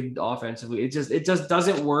really good offensively. It just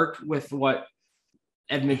doesn't work with what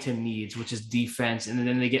Edmonton needs, which is defense. And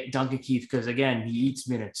then they get Duncan Keith because again, he eats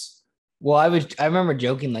minutes. Well, I remember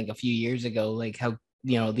joking a few years ago, how,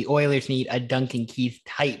 the Oilers need a Duncan Keith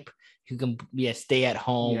type who can be a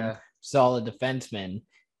stay-at-home, solid defenseman.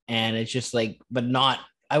 And it's just but not,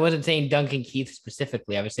 I wasn't saying Duncan Keith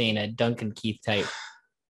specifically. I was saying a Duncan Keith type.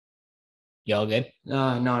 Y'all good? No.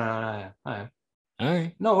 I am. All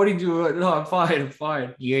right. No, what are you doing? No, I'm fine. I'm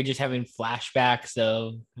fine. You're just having flashbacks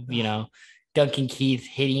of, Duncan Keith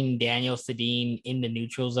hitting Daniel Sedin in the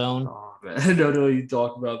neutral zone. Oh man, no, you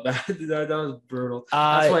talk about that. that was brutal.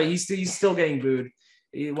 That's why he's still getting booed.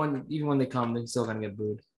 Even when they come, they're still gonna get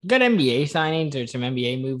booed. Good NBA signings or some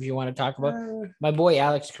NBA moves you want to talk about? My boy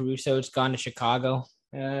Alex Caruso has gone to Chicago.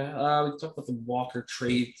 We talked about the Walker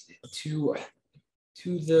trade to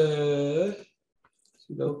the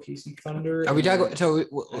OKC Thunder. Are we talking? So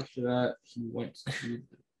after that, he went to.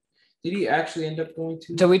 Did he actually end up going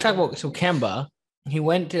to? So we talk about Kemba. He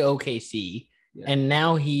went to OKC, and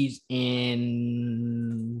now he's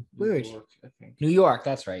in New York.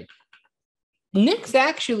 That's right. Knicks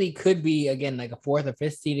actually could be again like a 4th or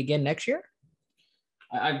 5th seed again next year.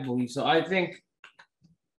 I believe so. I think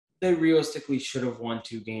they realistically should have won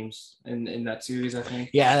 2 games in that series. I think.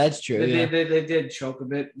 Yeah, that's true. They did choke a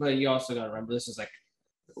bit, but you also got to remember this is like.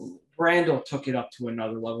 Randall took it up to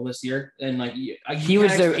another level this year, and like he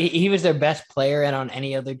was their best player, and on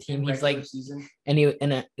any other team, he's like season. And he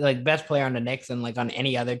like best player on the Knicks, and like on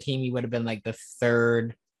any other team, he would have been like the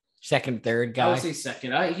third guy. I would say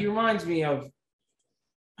second. He reminds me of.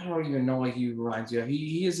 I don't even know what he reminds you of.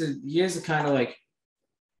 He is a kind of like.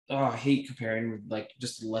 Oh, I hate comparing with like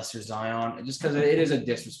just lesser Zion, just because it is a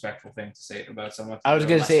disrespectful thing to say about someone. I was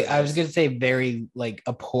gonna say very like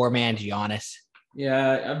a poor man's Giannis.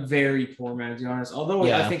 Yeah, a very poor man, to be honest. Although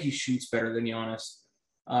I think he shoots better than Giannis.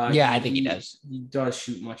 I think he does. He does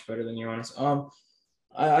shoot much better than Giannis.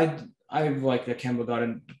 I like that Kemba got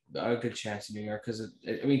a good chance in New York because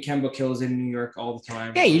Kemba kills in New York all the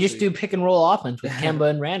time. Yeah, you just do pick and roll offense with Kemba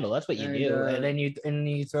and Randall. That's what you do, and then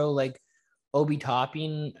you throw like Obi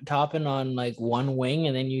Toppin on like one wing,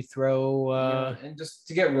 and then you throw and just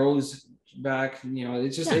to get Rose back,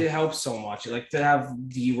 it helps so much. Like to have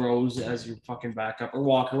D Rose as your fucking backup or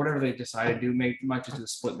Walker, whatever they decide to do, might just do a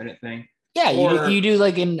split minute thing. Yeah, you do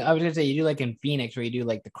like in Phoenix where you do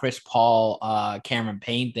like the Chris Paul, Cameron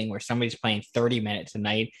Payne thing where somebody's playing 30 minutes a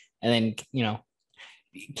night, and then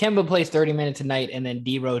Kemba plays 30 minutes a night, and then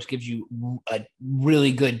D Rose gives you a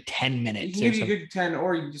really good 10 minutes. He can give you a good 10,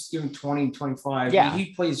 or you just give him 20, 25. Yeah,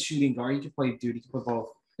 he plays shooting guard. He can play dude. He can play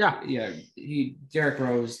both. Yeah. Derrick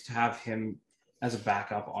Rose, to have him as a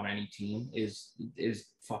backup on any team is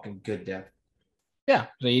fucking good depth. Yeah,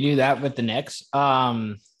 so you do that with the Knicks.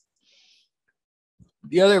 The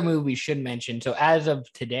other move we should mention. So as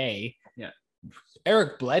of today,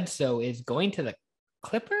 Eric Bledsoe is going to the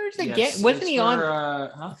Clippers again. Yes, wasn't he on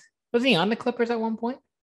the Clippers at one point?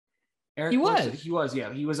 He was.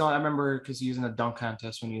 Yeah, he was on. I remember because he was in a dunk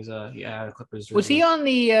contest when he was the Clippers. Was he on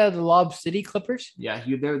the Lob City Clippers? Yeah,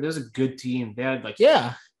 there's a good team. They had like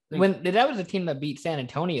when that was the team that beat San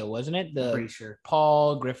Antonio, wasn't it? I'm pretty sure.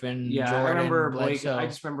 Paul Griffin. Yeah, Jordan, I remember Blake. Bledsoe. I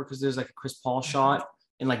just remember because there's like a Chris Paul shot,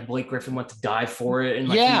 and like Blake Griffin went to dive for it, and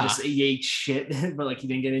like he ate shit, but like he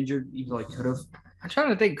didn't get injured, even though he could have. I'm trying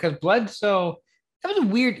to think because Bledsoe. That was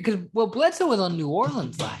weird because Bledsoe was on New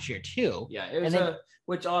Orleans last year too. Yeah, it was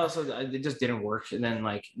which also it just didn't work. And then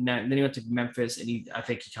then he went to Memphis, and I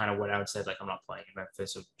think he kind of went out and said like, I'm not playing in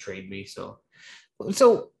Memphis, so trade me. So,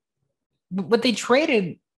 but they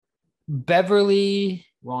traded Beverly,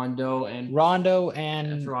 Rondo, and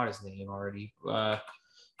I forgot his name already. I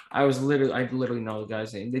literally know the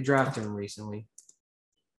guy's name. They drafted him recently.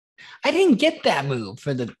 I didn't get that move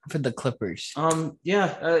for the Clippers.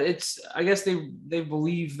 It's I guess they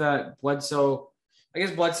believe that Bledsoe. I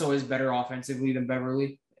guess Bledsoe is better offensively than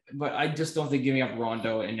Beverly, but I just don't think giving up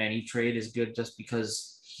Rondo in any trade is good just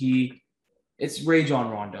because it's rage on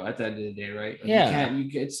Rondo at the end of the day, right?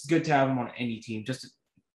 Like it's good to have him on any team.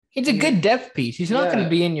 It's a good depth piece. He's not going to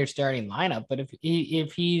be in your starting lineup, but if he's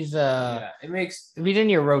if he's in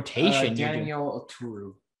your rotation, Daniel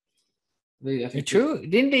Oturu. True.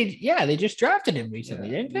 Didn't they? Yeah, they just drafted him recently,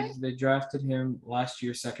 didn't they? They drafted him last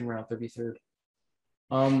year, second round, 33rd.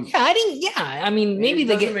 I mean, maybe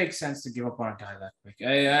they doesn't make sense to give up on a guy that quick.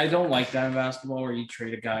 I don't like that in basketball where you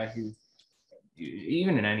trade a guy who,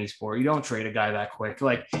 even in any sport, you don't trade a guy that quick.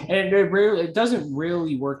 Like, and it doesn't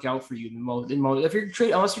really work out for you in most. If you're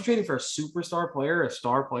unless you're trading for a superstar player, a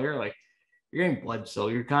star player, like you're getting Bledsoe,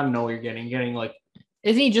 you kind of know what you're getting. Getting like,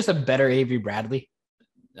 isn't he just a better Avery Bradley?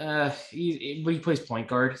 He plays point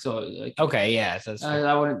guard, so like okay, yeah. So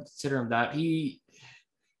I wouldn't consider him that. He's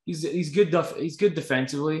good. He's good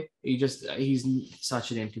defensively. He's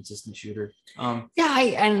such an inconsistent shooter. And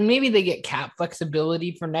maybe they get cap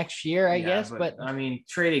flexibility for next year, I guess. But I mean,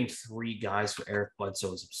 trading 3 guys for Eric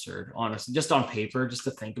Bledsoe is absurd. Honestly, just on paper, just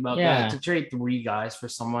to think about that, to trade 3 guys for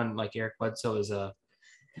someone like Eric Bledsoe is a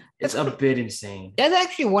bit insane. That's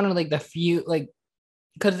actually one of like the few like.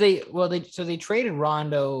 because they traded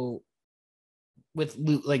Rondo with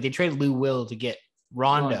Lou, like they traded Lou Will to get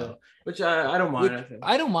Rondo. Which I don't mind. I think.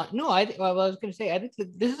 I don't mind. No, I was going to say, I think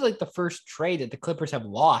this is like the first trade that the Clippers have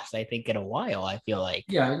lost, I think, in a while. I feel like.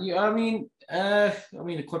 Yeah. I mean,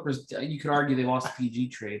 the Clippers. You could argue they lost the PG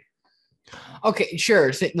trade. Okay,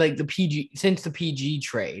 sure. Like since the PG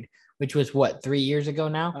trade, which was what 3 years ago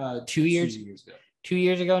now, 2 years. 2 years ago. 2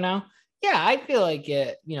 years ago now. Yeah, I feel like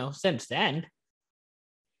it. Since then,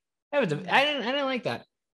 I didn't like that.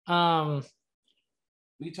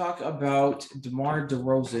 We talk about DeMar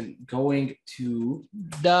DeRozan going to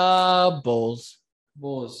the Bulls.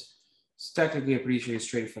 It's technically, I'm pretty sure he's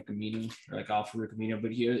traded for Camino, or like Al-Farouq Aminu,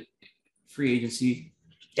 but he free agency.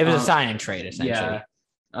 It was a sign and trade essentially.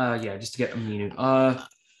 Yeah, just to get Aminu.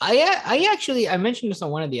 I mentioned this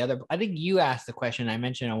on one of the other. I think you asked the question. I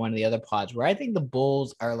mentioned on one of the other pods where I think the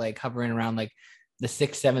Bulls are like hovering around like the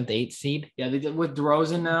 6th, 7th, 8th seed. Yeah, they did with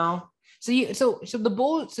DeRozan now. So the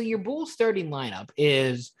Bulls. So your Bulls starting lineup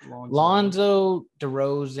is Lonzo,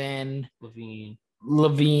 DeRozan,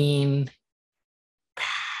 LaVine,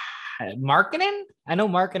 Markkanen. I know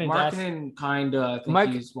Markkanen. Markkanen kind of. I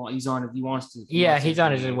think he's on. He wants to. He's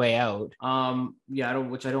on his way out. Yeah, I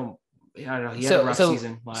don't. He had a rough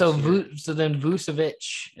season last year. So then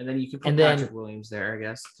Vucevic, and then you could put Patrick Williams there, I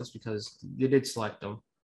guess, just because they did select him.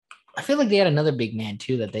 I feel like they had another big man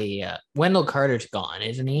too that they Wendell Carter's gone,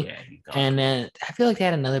 isn't he? Yeah, he's gone. And then I feel like they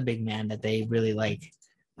had another big man that they really like.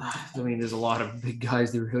 I mean, there's a lot of big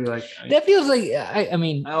guys they really like. That feels like I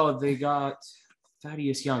mean. Oh, they got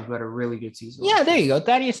Thaddeus Young, who had a really good season. Yeah, there you go,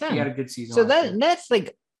 Thaddeus Young. He had a good season. So that's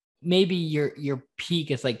like maybe your peak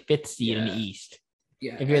is like 5th seed in the East.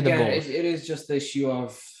 Yeah, if you're the Bulls, it is just the issue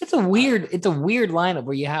of it's a weird lineup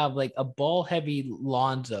where you have like a ball heavy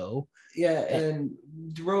Lonzo. Yeah, and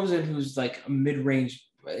DeRozan, who's like a mid-range.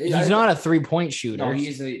 He's not a 3-point shooter. No,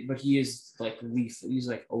 but he is like lethal. He's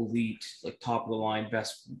like elite, like top of the line,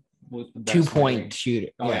 best with the best 2-point shooter.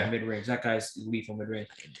 Oh yeah, mid-range. That guy's lethal mid-range.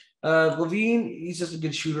 LaVine, he's just a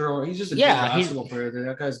good shooter, or he's just a good basketball player.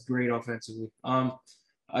 That guy's great offensively.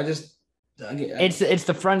 It's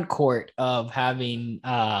the front court of having.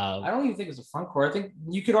 I don't even think it's a front court. I think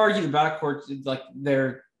you could argue the back court, like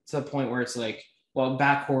they're to the point where it's like. Well,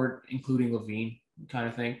 backcourt, including LaVine, kind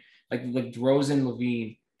of thing. Like DeRozan,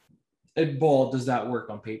 LaVine, ball, does that work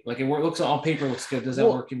on paper? Like it looks on paper, looks good. Does that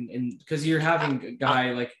work in because you're having a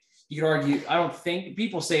guy like you could argue. I don't think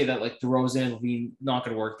people say that like DeRozan and LaVine not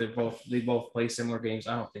going to work. They both play similar games.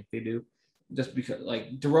 I don't think they do. Just because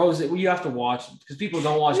like DeRozan, you have to watch because people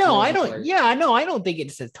don't watch. No, DeRozan I don't. players. Yeah, no, I don't think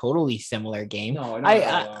it's a totally similar game.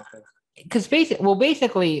 No, because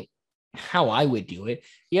basically. How I would do it.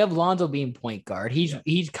 You have Lonzo being point guard.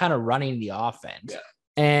 He's kind of running the offense,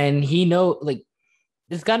 and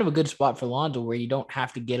it's kind of a good spot for Lonzo where you don't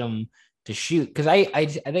have to get him to shoot. Because I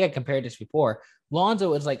think I compared this before.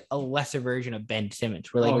 Lonzo is like a lesser version of Ben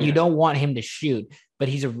Simmons, where you don't want him to shoot, but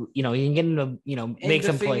he's he can get him to make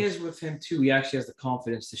some plays. The thing is with him too, he actually has the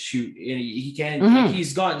confidence to shoot, and he can.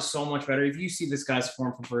 He's gotten so much better. If you see this guy's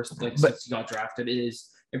form from first, since he got drafted, it is.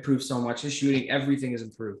 Improved so much. His shooting, everything is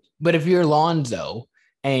improved. But if you're Lonzo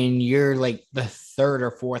and you're like the 3rd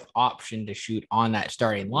or 4th option to shoot on that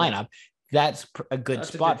starting lineup, that's a good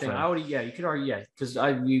spot for him. You could argue, because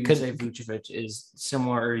you could say Vucevic is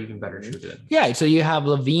similar or even better shooter. Yeah, so you have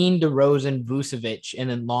LaVine, DeRozan, Vucevic, and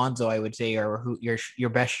then Lonzo, I would say, are your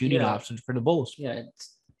best shooting options for the Bulls. Yeah,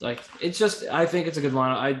 it's just I think it's a good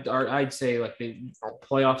line. I'd say like the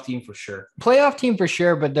playoff team for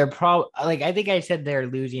sure. But they're probably like I think I said they're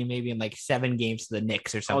losing maybe in like 7 games to the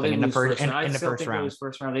Knicks or something in the first round.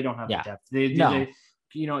 First round, they don't have the depth. They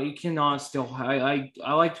you cannot still. I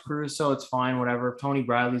liked Caruso. It's fine, whatever. Tony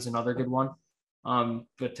Bradley's another good one.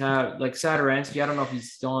 But like Satoransky, I don't know if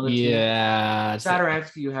he's still on the team. Yeah,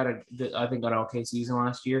 Satoransky, I think an okay season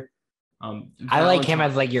last year. I like him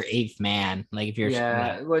as like your 8th man. Like if you're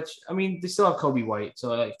which I mean they still have Kobe White, so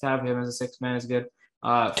like to have him as a 6th man is good.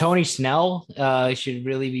 Tony Snell should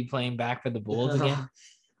really be playing back for the Bulls again.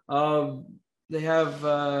 They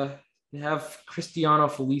have Cristiano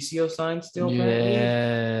Felicio signed still,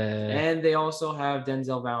 and they also have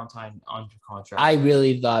Denzel Valentine under contract. I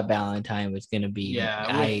really thought Valentine was going to be.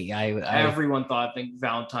 Everyone thought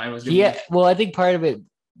Valentine was. Well, I think part of it.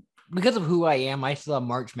 Because of who I am, I still have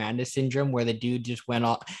March Madness syndrome where the dude just went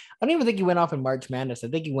off. I don't even think he went off in March Madness. I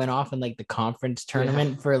think he went off in like the conference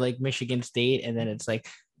tournament for like Michigan State. And then it's like,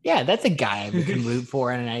 that's a guy we can root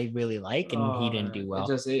for and I really like. And he didn't do well.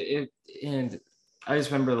 I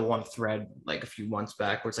just remember the one thread like a few months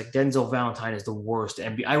back where it's like Denzel Valentine is the worst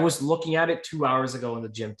NBA. I was looking at it 2 hours ago in the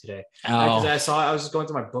gym today because I was just going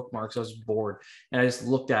through my bookmarks. I was bored and I just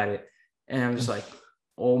looked at it and I'm just like,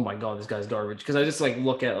 oh my god, this guy's garbage. Because I just like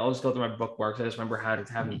I'll just go through my bookmarks. I just remember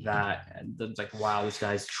having that, and then it's like, wow, this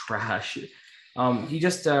guy's trash. He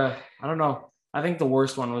just I don't know. I think the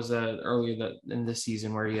worst one was earlier in this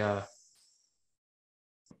season where he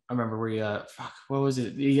I remember what was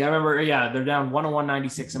it? Yeah, I remember, they're down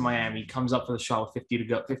 101-96 in Miami. He comes up for the shot with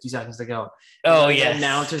 50 seconds to go. Oh, and yeah. The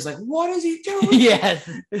announcer's like, what is he doing? Yes.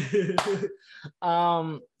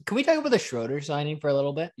 Can we talk about the Schroeder signing for a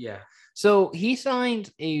little bit? Yeah. So he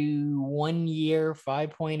signed a 1 year,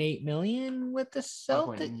 $5.8 million with the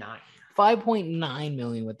Celtics. 5.9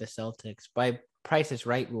 million with the Celtics. By Price is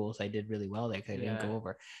Right rules, I did really well there because I didn't go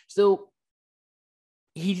over. So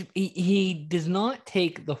he does not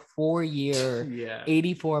take the 4-year,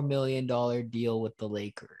 $84 million deal with the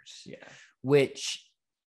Lakers. Yeah. Which,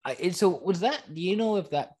 so was that? Do you know if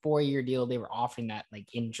that 4-year deal they were offering that like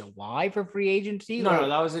in July for free agency? No,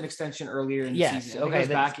 that was an extension earlier in the season. Okay,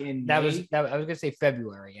 back in May. I was gonna say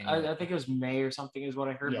February. Anyway. I think it was May or something is what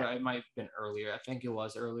I heard, but it might have been earlier. I think it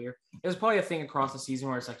was earlier. It was probably a thing across the season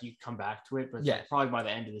where it's like you come back to it, but like probably by the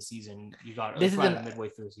end of the season you got it. Midway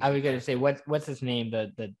through the season. I was gonna say what's his name,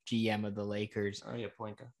 the GM of the Lakers. Oh yeah,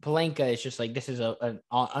 Pelinka. Pelinka is just like, this is an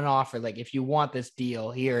offer. Like, if you want this deal,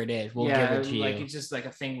 here it is. We'll give it to you. Like it's just like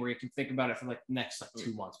a thing where you can think about it for like the next like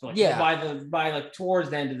 2 months. But like by like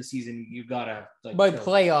towards the end of the season, you gotta like by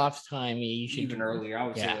playoffs time, you should even earlier. I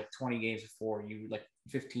would say like 20 games before you like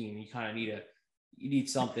 15. You kind of need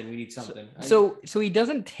something. We need something. So he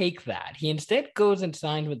doesn't take that. He instead goes and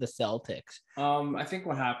signs with the Celtics. I think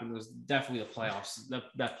what happened was definitely the playoffs.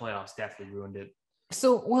 That playoffs definitely ruined it.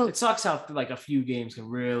 So it sucks how like a few games can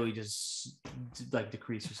really just like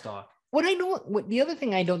decrease your stock. What the other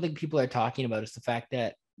thing I don't think people are talking about is the fact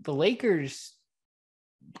that the Lakers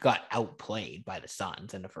got outplayed by the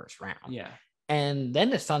Suns in the first round. Yeah. And then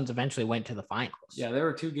the Suns eventually went to the finals. Yeah, there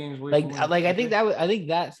were 2 games. I think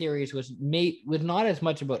that series was not as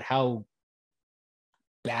much about how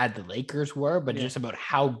bad the Lakers were, but just about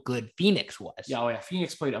how good Phoenix was. Yeah,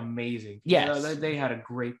 Phoenix played amazing. Yes, they had a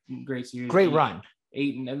great series, great run.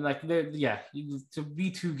 8 and like to be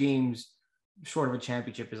 2 games short of a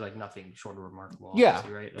championship is like nothing short of remarkable.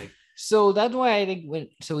 Right? Like, so that's why I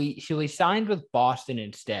think he signed with Boston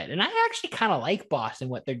instead, and I actually kind of like Boston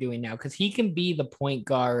what they're doing now because he can be the point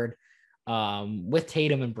guard with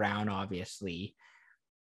Tatum and Brown. Obviously,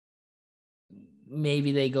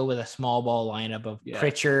 maybe they go with a small ball lineup of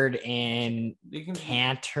Pritchard and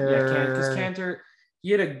Cantor. Yeah, because Cantor.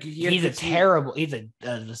 He's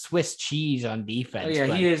a Swiss cheese on defense.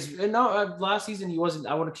 He is. And no, last season he wasn't.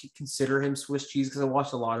 I want to consider him Swiss cheese because I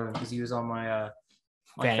watched a lot of him because he was on my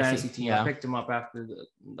fantasy team. Yeah. I picked him up after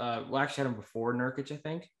actually had him before Nurkic. I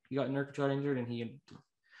think Nurkic got injured, and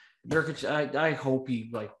Nurkic. I hope he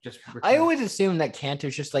like just. Returned. I always assume that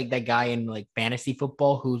Cantor's just like that guy in like fantasy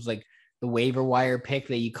football who's like the waiver wire pick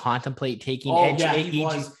that you contemplate taking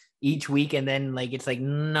each week, and then like it's like,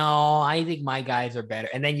 no, I think my guys are better,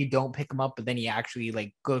 and then you don't pick him up, but then he actually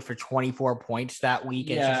like goes for 24 points that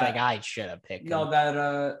week, and it's just like, I should have picked him. No, that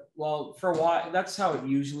for a while that's how it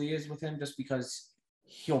usually is with him, just because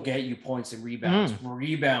he'll get you points and rebounds.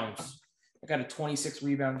 I got a 26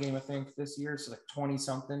 rebound game I think this year, so like 20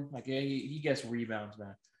 something. Like he gets rebounds,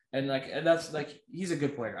 man, and that's like he's a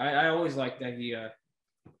good player. I always like that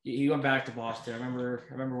he went back to Boston. I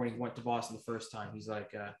remember when he went to Boston the first time. He's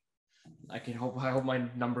like, I hope my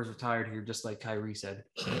numbers retired here, just like Kyrie said.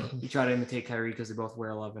 He tried to imitate Kyrie because they both wear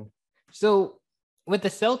 11. So with the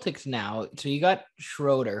Celtics now, so you got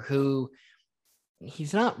Schroeder, who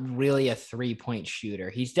he's not really a 3-point shooter.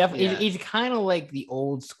 He's definitely he's kind of like the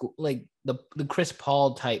old school, like the Chris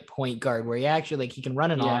Paul type point guard, where he actually like he can run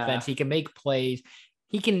an offense, he can make plays.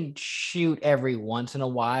 He can shoot every once in a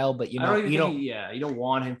while, but you don't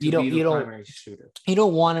want him to be the primary shooter. You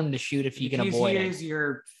don't want him to shoot if you can avoid it. He is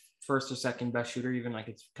your first or second best shooter, even like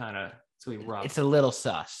it's really rough. It's a little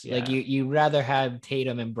sus. Yeah. Like you rather have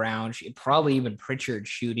Tatum and Brown, probably even Pritchard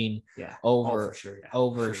shooting over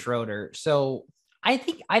Schroeder. So I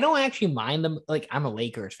think I don't actually mind them. Like I'm a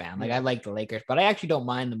Lakers fan. Like I like the Lakers, but I actually don't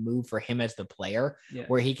mind the move for him as the player,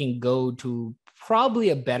 where he can go to probably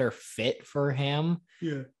a better fit for him.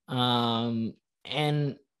 Yeah.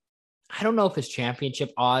 And I don't know if his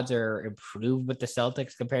championship odds are improved with the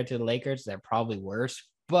Celtics compared to the Lakers. They're probably worse,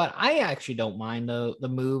 but I actually don't mind the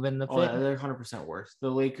move and the fit. They're 100% worse. The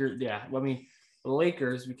Lakers, I mean, The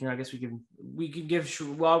Lakers, we can give.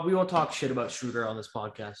 Well, we won't talk shit about Schroeder on this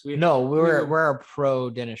podcast. We're a pro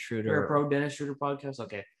Dennis Schroeder. We're a pro Dennis Schroeder podcast.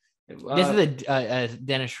 Okay. This is a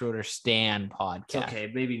Dennis Schroeder stan podcast.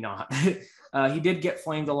 Okay, maybe not. He did get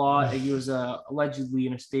flamed a lot. He was allegedly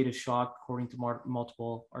in a state of shock, according to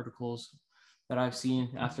multiple articles that I've seen.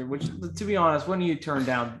 After which, to be honest, when you turn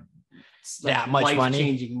down that much money,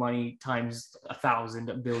 changing money times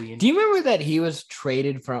 1,000 billion. Do you remember that he was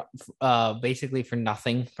traded from basically for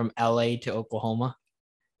nothing from LA to Oklahoma?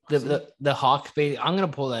 The Hawks. I'm gonna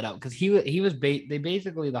pull that up because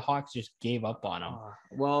the Hawks just gave up on him.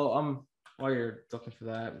 While you're looking for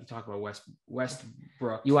that, we talk about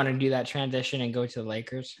Westbrook. You want to do that transition and go to the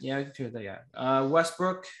Lakers? Yeah, I can do that. Yeah.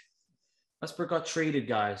 Westbrook got traded,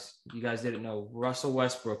 guys. You guys didn't know. Russell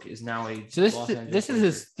Westbrook is now a. So this is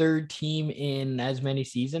his third team in as many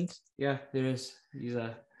seasons. Yeah, it is. He's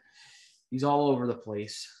all over the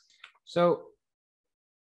place. So,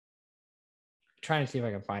 trying to see if I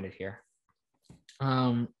can find it here.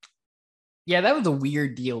 Yeah, that was a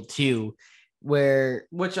weird deal too,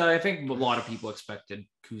 which I think a lot of people expected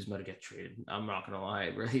Kuzma to get traded. I'm not gonna lie,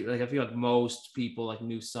 right? Like I feel like most people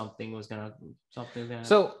knew something was gonna.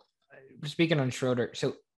 So, speaking on Schroeder,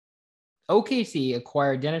 so OKC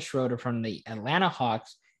acquired Dennis Schroeder from the Atlanta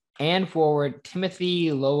Hawks and forward Timothy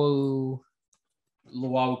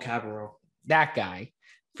Luwawu-Cabarrot, that guy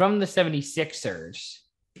from the 76ers.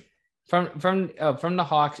 From the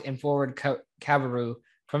Hawks and forward Cabarrot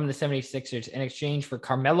from the 76ers in exchange for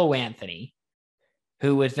Carmelo Anthony,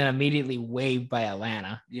 who was then immediately waived by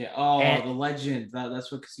Atlanta. Yeah. The legend.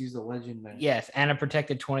 That's what, because he's the legend, man. Yes, and a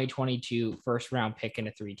protected 2022 first-round pick in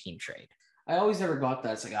a 3-team trade. I always never got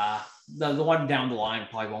that. It's like, the one down the line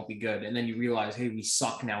probably won't be good. And then you realize, hey, we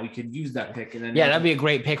suck now. We could use that pick. And then that'd be a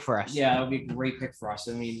great pick for us. Yeah, that would be a great pick for us.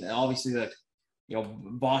 I mean, obviously,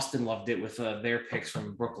 Boston loved it with their picks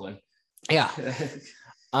from Brooklyn. Yeah.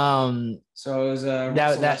 So it was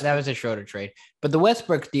that was a Schroeder trade, but the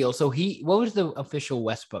Westbrook deal. So what was the official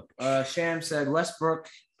Westbrook? Sham said Westbrook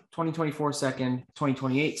 2024 second,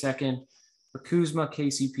 2028 second for Kuzma,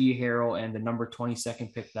 KCP, Harrell, and the number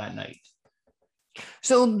 22nd pick that night.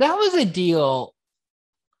 So that was a deal.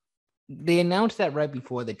 They announced that right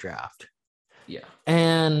before the draft. Yeah,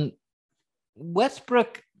 and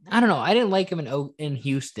Westbrook, I don't know. I didn't like him in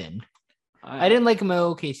Houston. I didn't like him at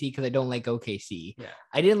OKC because I don't like OKC. Yeah.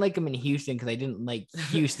 I didn't like him in Houston because I didn't like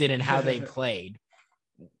Houston and how they played.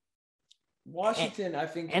 Washington, I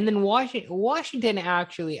think. And then Washington,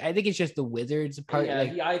 actually, I think it's just the Wizards part.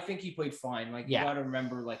 Yeah, I think he played fine. You got to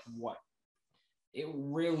remember, what it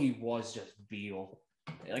really was just Beal.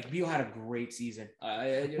 Beal had a great season.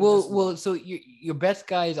 So your best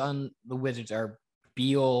guys on the Wizards are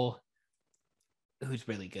Beal, who's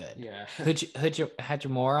really good. Yeah.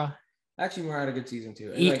 Hachimura. Actually, Hachimura had a good season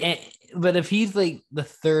too. But if he's the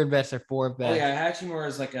third best or fourth best, Hachimura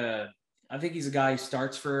is I think he's a guy who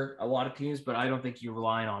starts for a lot of teams, but I don't think you're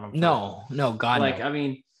relying on him. No, God.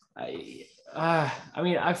 No.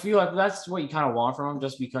 I feel like that's what you kind of want from him,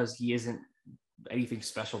 just because he isn't anything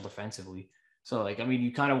special defensively. So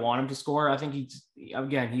you kind of want him to score. I think he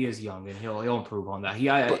is young and he'll improve on that.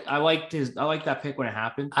 I liked that pick when it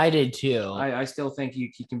happened. I did too. I still think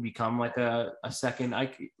he can become a second,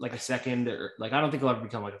 or I don't think he'll ever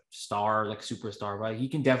become a star, a superstar, but he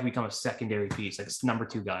can definitely become a secondary piece, a number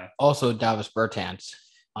 2 guy. Also, Davis Bertans.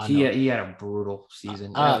 He had a brutal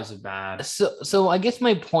season. That was bad. So I guess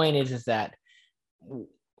my point is that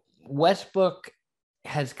Westbrook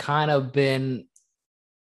has kind of been.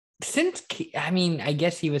 I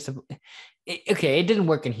guess he was okay. It didn't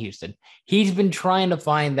work in Houston. He's been trying to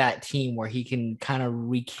find that team where he can kind of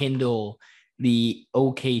rekindle the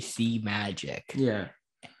OKC magic. Yeah,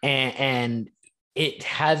 and it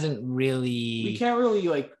hasn't really. We can't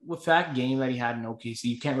really with that game that he had in OKC.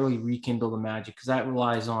 You can't really rekindle the magic because that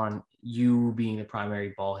relies on you being the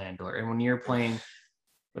primary ball handler. And when you're playing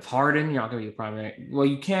with Harden, you're not going to be the primary. Well,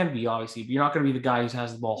 you can be, obviously, but you're not going to be the guy who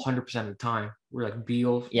has the ball 100% of the time. We're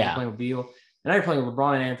Beal. You're playing with Beal. And now you're playing with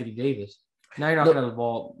LeBron and Anthony Davis. Now you're not going to have the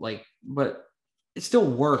ball, but it still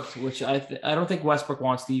worked, which I don't think Westbrook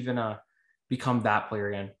wants to even become that player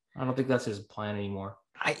again. I don't think that's his plan anymore.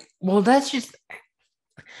 That's just.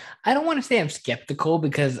 I don't want to say I'm skeptical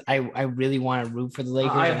because I really want to root for the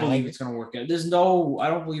Lakers. I believe it's going to work out. I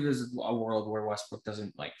don't believe there's a world where Westbrook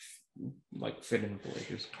doesn't fit in with the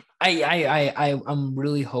Lakers. I'm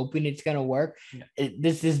really hoping it's gonna work. Yeah.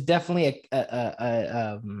 This is definitely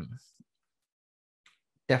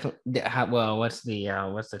definitely. Well, what's the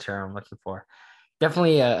term I'm looking for?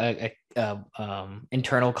 definitely a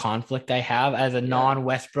internal conflict I have as a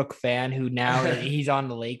non-Westbrook fan who now he's on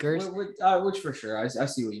the Lakers. Which for sure, I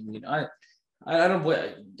see what you mean. I don't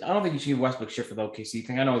think you should give Westbrook shit for the OKC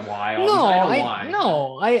thing. I know why.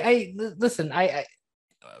 I listen.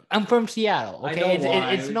 I'm from Seattle. Okay,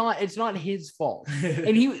 it's not his fault.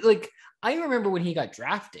 And he like I remember when he got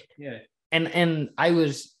drafted. Yeah, and I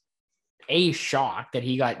was shocked that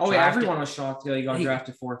he got. Oh, drafted. Yeah, everyone was shocked. Yeah, he got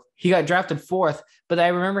drafted fourth. He got drafted fourth, but I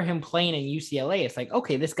remember him playing in UCLA. It's like,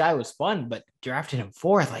 okay, this guy was fun, but drafted him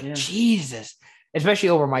fourth, like Jesus, especially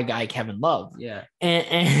over my guy Kevin Love. Yeah,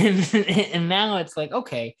 and now it's like,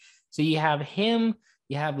 okay, so you have him,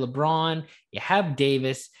 you have LeBron, you have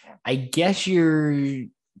Davis. I guess you're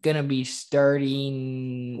gonna be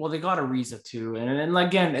starting. Well, they got Ariza too, and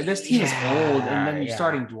again, this team is old, and then you're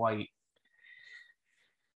starting Dwight.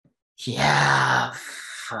 Yeah.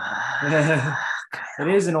 It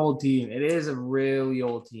is an old team. It is a really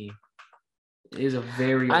old team. It is a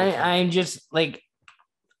very old team. I'm just like,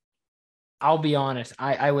 I'll be honest.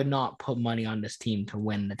 I would not put money on this team to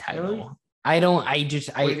win the title. Really? I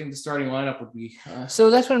think the starting lineup would be. So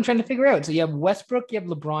that's what I'm trying to figure out. So you have Westbrook, you have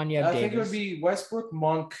LeBron, you have Davis. I think it would be Westbrook,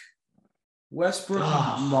 Monk.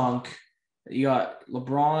 Monk. You got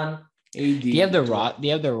LeBron, AD. Do you have the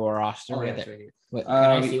roster? Oh, yeah, right here. Can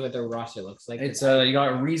I see what their roster looks like? It's you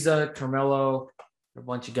got Ariza, Carmelo, a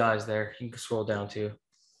bunch of guys there. You can scroll down to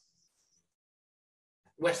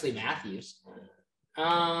Wesley Matthews.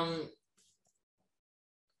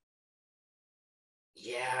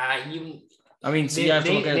 Yeah, I mean,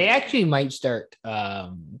 they actually might start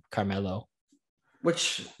Carmelo,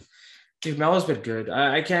 which. Dude, Melo's been good.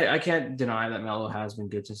 I can't deny that Melo has been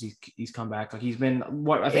good since he's come back. Like he's been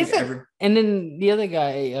what I think. And then the other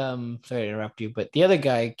guy, sorry to interrupt you, but the other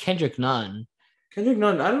guy, Kendrick Nunn.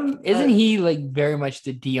 Isn't he like very much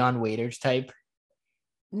the Dion Waiters type?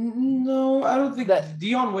 No, I don't think that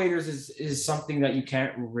Dion Waiters is something that you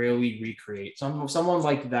can't really recreate. Someone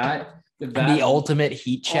like that. The ultimate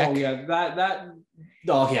heat check. Oh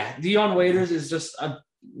yeah, Dion Waiters is just a.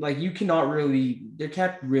 Like there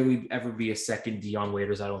can't really ever be a second Dion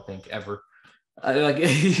Waiters. I don't think ever. Like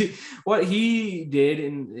what he did,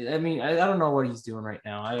 and I mean, I don't know what he's doing right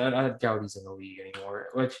now. I doubt he's in the league anymore.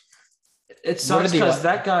 Which it sucks because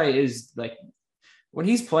that guy is like when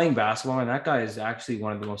he's playing basketball, and that guy is actually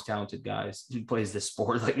one of the most talented guys who plays this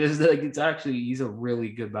sport. He's a really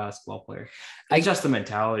good basketball player. It's just the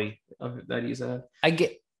mentality that he's at. I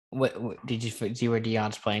get. What did you see where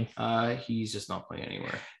Dion's playing? He's just not playing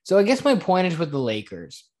anywhere. So I guess my point is with the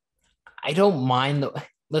Lakers. I don't mind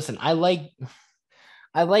listen, I like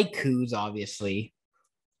Kuz, obviously.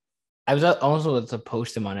 I was also to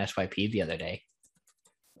post him on SYP the other day.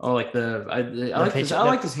 Oh, like I like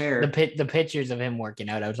his hair. The pictures of him working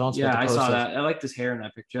out. I was also I saw that. I like his hair in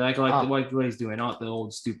that picture. I like what he's doing, not the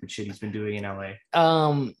old stupid shit he's been doing in LA.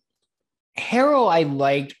 Harrell, I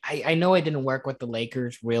liked. I know it didn't work with the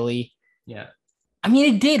Lakers, really. Yeah. I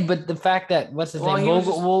mean, it did, but the fact that what's his name,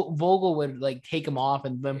 Vogel would like take him off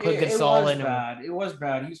and then put Gasol in. It was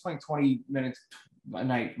bad. He was playing 20 minutes a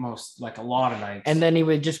night, a lot of nights. And then he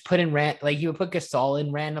would just put in he would put Gasol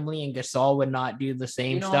in randomly, and Gasol would not do the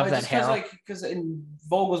same stuff that Harrell. Because in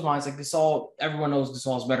Vogel's mind, it's like Gasol. Everyone knows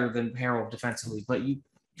Gasol's better than Harrell defensively, but you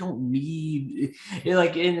don't need I feel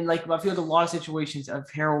like a lot of situations of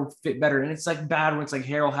Harrell fit better, and it's like bad when it's like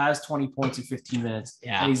Harrell has 20 points in 15 minutes,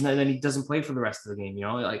 and then he doesn't play for the rest of the game.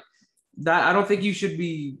 Like that. I don't think you should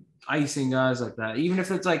be icing guys like that, even if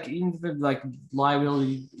it's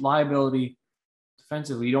liability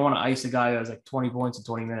defensively. You don't want to ice a guy that has like 20 points in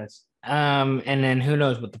 20 minutes. And then who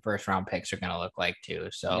knows what the first round picks are going to look like too.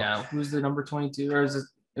 So yeah, who's the number 22, or is it?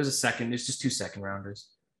 There's a second. There's just 2 second rounders.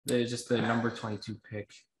 There's just the number 22 pick.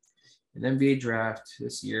 An NBA draft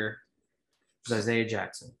this year was Isaiah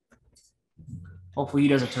Jackson. Hopefully he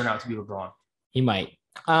doesn't turn out to be LeBron. He might.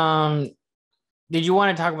 Did you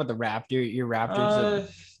want to talk about the your Raptors?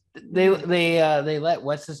 They let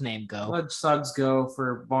what's his name go? Let Suggs go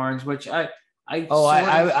for Barnes, which I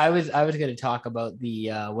was going to talk about the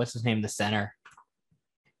what's his name, the center.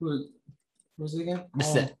 Who was it again?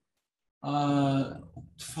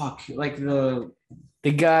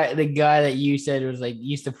 The guy that you said was like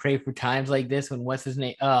used to pray for times like this when what's his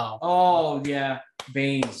name? Oh yeah,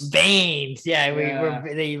 Baines. Yeah,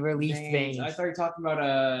 they released Baines. I thought you were talking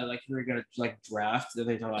about you were gonna draft.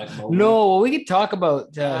 They no, we could talk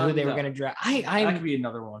about who they were gonna draft. That could be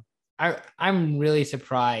another one. I'm really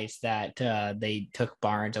surprised that they took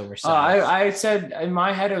Barnes over Suggs. I said in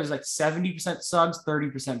my head it was like 70% Suggs,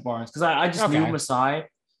 30% Barnes, because I just knew Masai.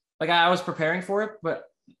 Like I was preparing for it, but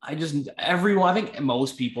I think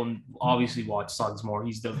most people obviously watch Suggs more.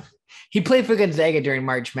 He played for Gonzaga during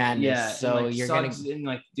March Madness, yeah, so like you're Suggs, gonna and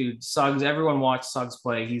like dude, Suggs. Everyone watched Suggs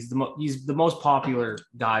play. He's the most popular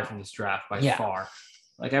guy from this draft by far.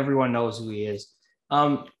 Like everyone knows who he is.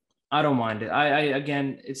 I don't mind it. I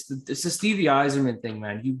again, it's the Stevie Eiserman thing,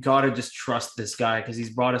 man. You gotta just trust this guy because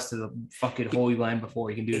he's brought us to the fucking Holy Land before.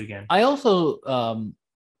 He can do it again. I also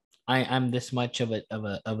I'm this much of a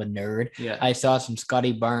nerd. Yeah. I saw some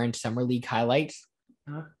Scotty Barnes summer league highlights.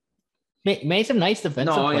 Huh? Made some nice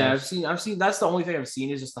defensive plays. Yeah, I've seen. That's the only thing I've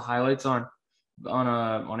seen is just the highlights on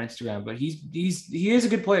Instagram. But he is a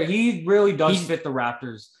good player. He really does fit the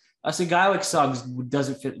Raptors. As a guy like Suggs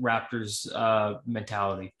doesn't fit Raptors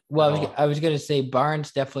mentality. Well, I was gonna say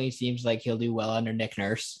Barnes definitely seems like he'll do well under Nick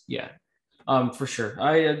Nurse. Yeah, for sure.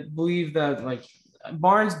 I believe that like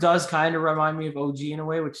Barnes does kind of remind me of OG in a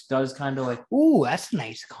way, which does kind of like. Ooh, that's a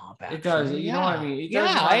nice comp. It does. You know what I mean? It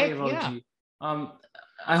does remind me of OG.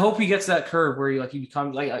 I hope he gets that curve where he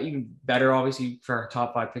becomes like even better. Obviously, for a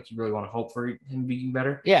top 5 pick, you really want to hope for him being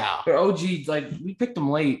better. Yeah. But OG, like we picked him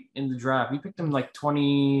late in the draft. We picked him like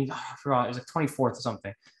 20. I forgot. It was like 24th or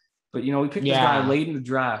something. But we picked this guy late in the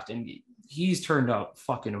draft, and he's turned out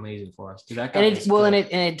fucking amazing for us. Dude, that guy and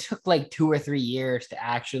it took like 2 or 3 years to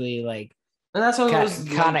actually like. And that's how those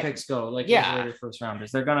picks go. Like later first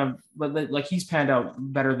rounders, they're gonna, but like he's panned out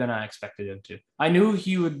better than I expected him to. I knew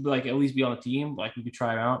he would like at least be on the team, like we could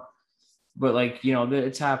try him out. But like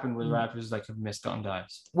it's happened with Raptors like have missed on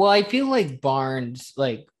guys. Well, I feel like Barnes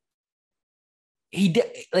he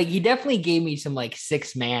definitely gave me some like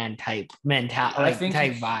 6-man type mentality,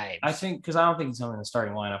 type vibes. I think because I don't think he's in the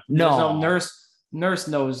starting lineup. No, Nurse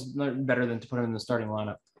knows better than to put him in the starting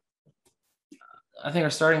lineup. I think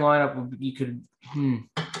our starting lineup you could.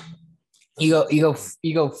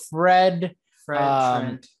 You go Fred,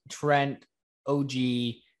 Trent, OG,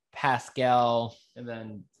 Pascal, and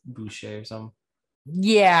then Boucher or something.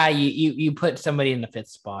 Yeah, you put somebody in the 5th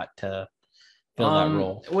spot to fill that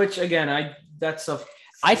role. Which again, that stuff.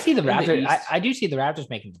 I see the Raptors. I do see the Raptors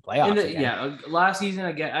making the playoffs. Last season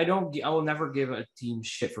again. I will never give a team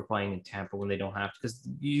shit for playing in Tampa when they don't have to because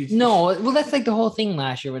well, that's like the whole thing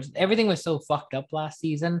last year. Everything was so fucked up last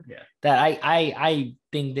season. Yeah. That I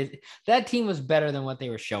think that team was better than what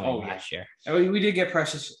they were showing last year. We did get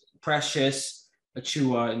Precious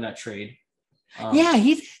Achiuwa in that trade.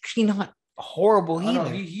 He's actually not horrible either. No,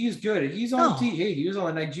 he's good. He's on he was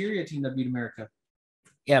on a Nigeria team that beat America.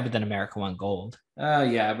 Yeah, but then America won gold.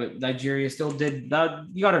 But Nigeria still did that.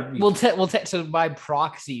 You gotta. So by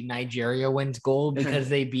proxy, Nigeria wins gold because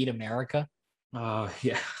they beat America.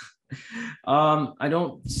 Yeah. I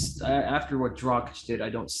don't. After what Dragic did, I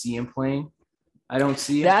don't see him playing. I don't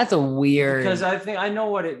see it. That's a weird. Because I think I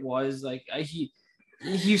know what it was. Like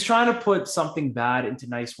he's trying to put something bad into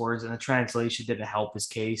nice words, and the translation didn't help his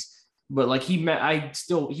case. But like he meant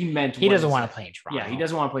he doesn't want to play in Toronto. Yeah, he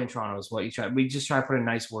doesn't want to play in Toronto is what he tried. We just try to put in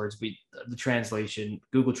nice words, but the translation,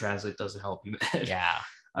 Google Translate doesn't help you. Yeah.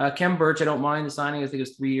 Kem Birch, I don't mind the signing. I think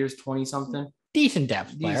it's 3 years, 20 something. Decent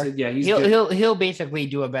depth player. He'll basically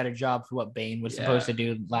do a better job for what Bane was supposed to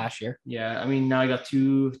do last year. Yeah, I mean now I got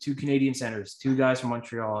two Canadian centers, 2 guys from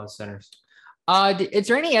Montreal as centers. Is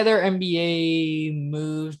there any other NBA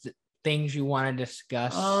moves, things you want to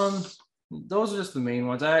discuss? Those are just the main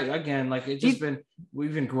ones.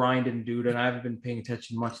 We've been grinding, dude, and I haven't been paying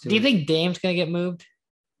attention much to it. Do you think Dame's gonna get moved?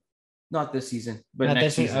 Not this season, but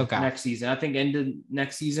next season. Okay. Next season. I think end of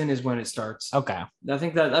next season is when it starts. Okay. I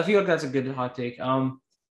feel like that's a good hot take. What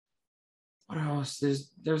else?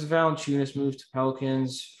 There's Valanciunas moved to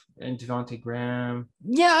Pelicans and Devontae Graham.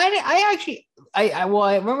 Yeah,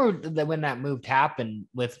 I remember that when that move happened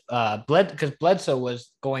with because Bledsoe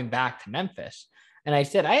was going back to Memphis. And I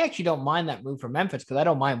said, I actually don't mind that move for Memphis because I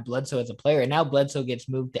don't mind Bledsoe as a player. And now Bledsoe gets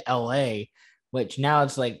moved to LA, which now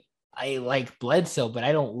it's like, I like Bledsoe, but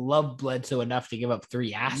I don't love Bledsoe enough to give up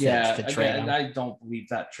 3 assets to trade him. I don't believe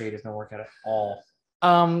that trade is going to work out at all.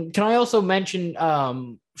 Can I also mention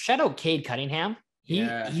shout out Cade Cunningham?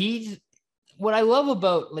 He's what I love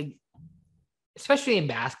about like, especially in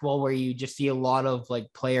basketball where you just see a lot of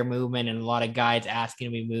like player movement and a lot of guys asking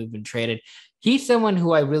to be moved and traded. He's someone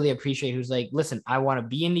who I really appreciate who's like, listen, I want to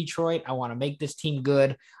be in Detroit. I want to make this team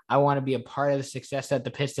good. I want to be a part of the success that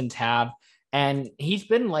the Pistons have. And he's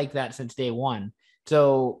been like that since day one.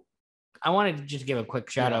 So I wanted to just give a quick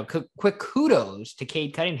shout out, quick kudos to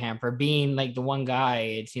Cade Cunningham for being like the one guy.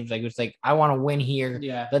 It seems like it's like, I want to win here.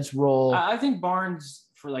 Yeah. Let's roll. I think Barnes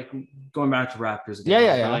for like going back to Raptors again.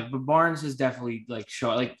 Yeah. Like, but Barnes has definitely like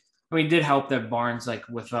shown like, I mean, it did help that Barnes, like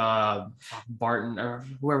with Barton or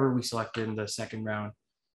whoever we selected in the second round.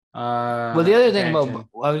 Well, the other thing Banton. about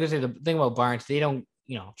I was gonna say the thing about Barnes, they don't.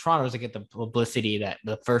 Toronto doesn't get the publicity that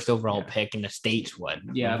the first overall pick in the States would.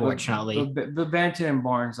 Yeah, unfortunately. but Banton and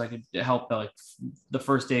Barnes, like it helped that like the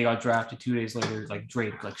first day he got drafted, 2 days later, like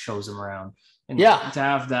Drake like shows him around. And to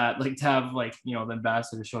have that, like to have like the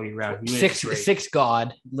ambassador show you around. Six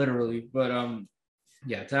God. Literally. But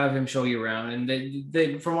yeah, to have him show you around. And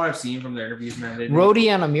they from what I've seen from their interviews, man,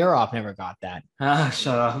 Rodion Amirov never got that.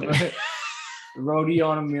 Shut up.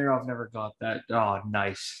 Rodion Amirov never got that. Oh,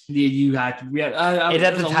 nice. You had to. Is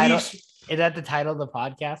that the title? Is that the title of the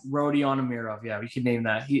podcast? Rodion Amirov. Yeah, we could name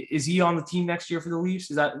that. Is he on the team next year for the Leafs?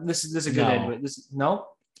 Is that this is a good end? No,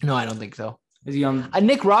 I don't think so. Is he on?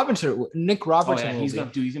 Nick Robertson. Oh, yeah, he's gonna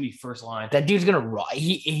be first line. That dude's gonna.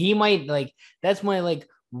 He might like. That's my like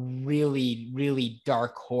really, really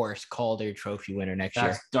dark horse Calder Trophy winner next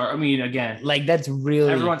year. Dark. I mean, again, like that's really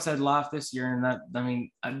everyone said laugh this year, and that I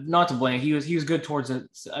mean, not to blame. He was good towards it.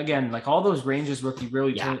 Again, like all those Rangers rookie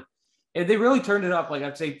really they really turned it up. Like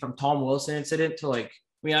I'd say from Tom Wilson incident to like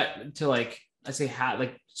right when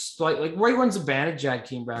Zibanejad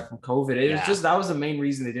came back from COVID. It was just that was the main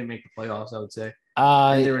reason they didn't make the playoffs. I would say.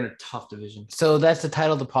 They were in a tough division. So that's the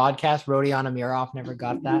title of the podcast. Rodion Amirov never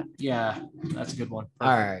got that. Yeah, that's a good one.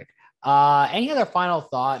 Perfect. All right. Any other final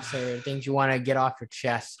thoughts or things you want to get off your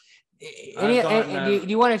chest? Do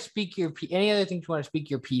you want to speak any other things you want to speak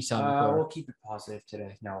your piece on? We'll keep it positive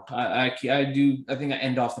today. No, I do. I think I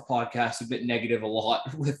end off the podcast a bit negative a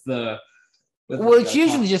lot with the. It's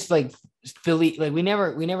usually just like Philly. Like we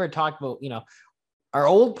never talked about our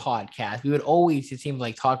old podcast. We would always, it seems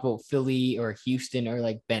like, talk about Philly or Houston or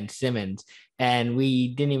like Ben Simmons, and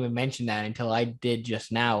we didn't even mention that until I did just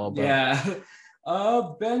now.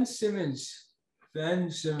 Ben Simmons.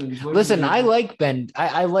 Listen, I like Ben.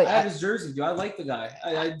 I have his jersey. I like the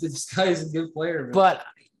guy. This guy is a good player. Man. But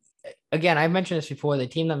again, I've mentioned this before. The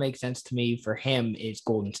team that makes sense to me for him is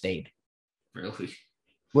Golden State. Really?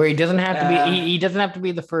 Where he doesn't have to be. He doesn't have to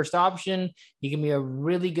be the first option. He can be a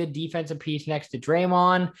really good defensive piece next to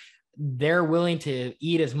Draymond. They're willing to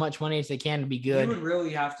eat as much money as they can to be good. You would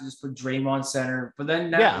really have to just put Draymond center, but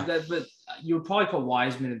then but you would probably put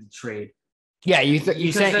Wiseman in the trade. Yeah, it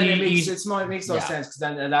makes no sense because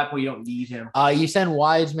then at that point you don't need him. You send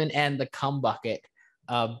Wiseman and the cum bucket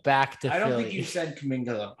back to Philly. I don't think you send Kuminga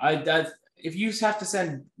though. If you have to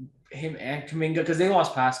send him and Kuminga because they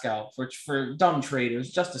lost Pascal for dumb trade. It was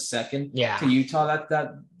just a second to Utah.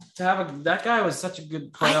 That guy was such a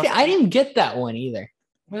good player. I didn't get that one either.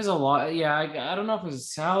 There's a lot. Yeah, I don't know if it was a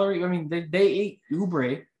salary. I mean, they ate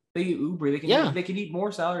Oubre. They can eat more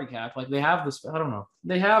salary cap. Like they have this. I don't know.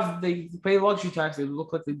 They pay luxury tax. They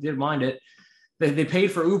look like they didn't mind it. They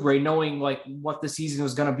paid for Oubre knowing like what the season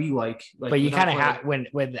was gonna be like. But you kind of have when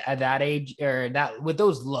at that age or that with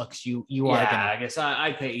those looks, you are gonna. I guess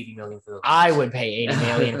I'd pay $80 million for those. I would pay $80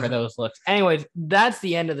 million for those looks. Anyways, that's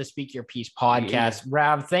the end of the Speak Your Piece podcast.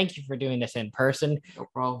 Rav, thank you for doing this in person. No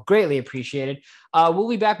problem. Greatly appreciated. We'll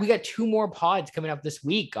be back. We got 2 more pods coming up this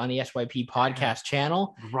week on the SYP podcast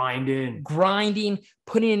channel. Grinding,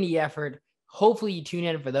 putting in the effort. Hopefully you tune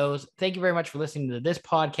in for those. Thank you very much for listening to this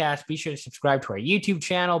podcast. Be sure to subscribe to our YouTube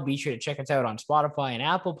channel. Be sure to check us out on Spotify and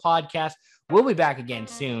Apple Podcasts. We'll be back again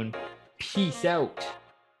soon. Peace out.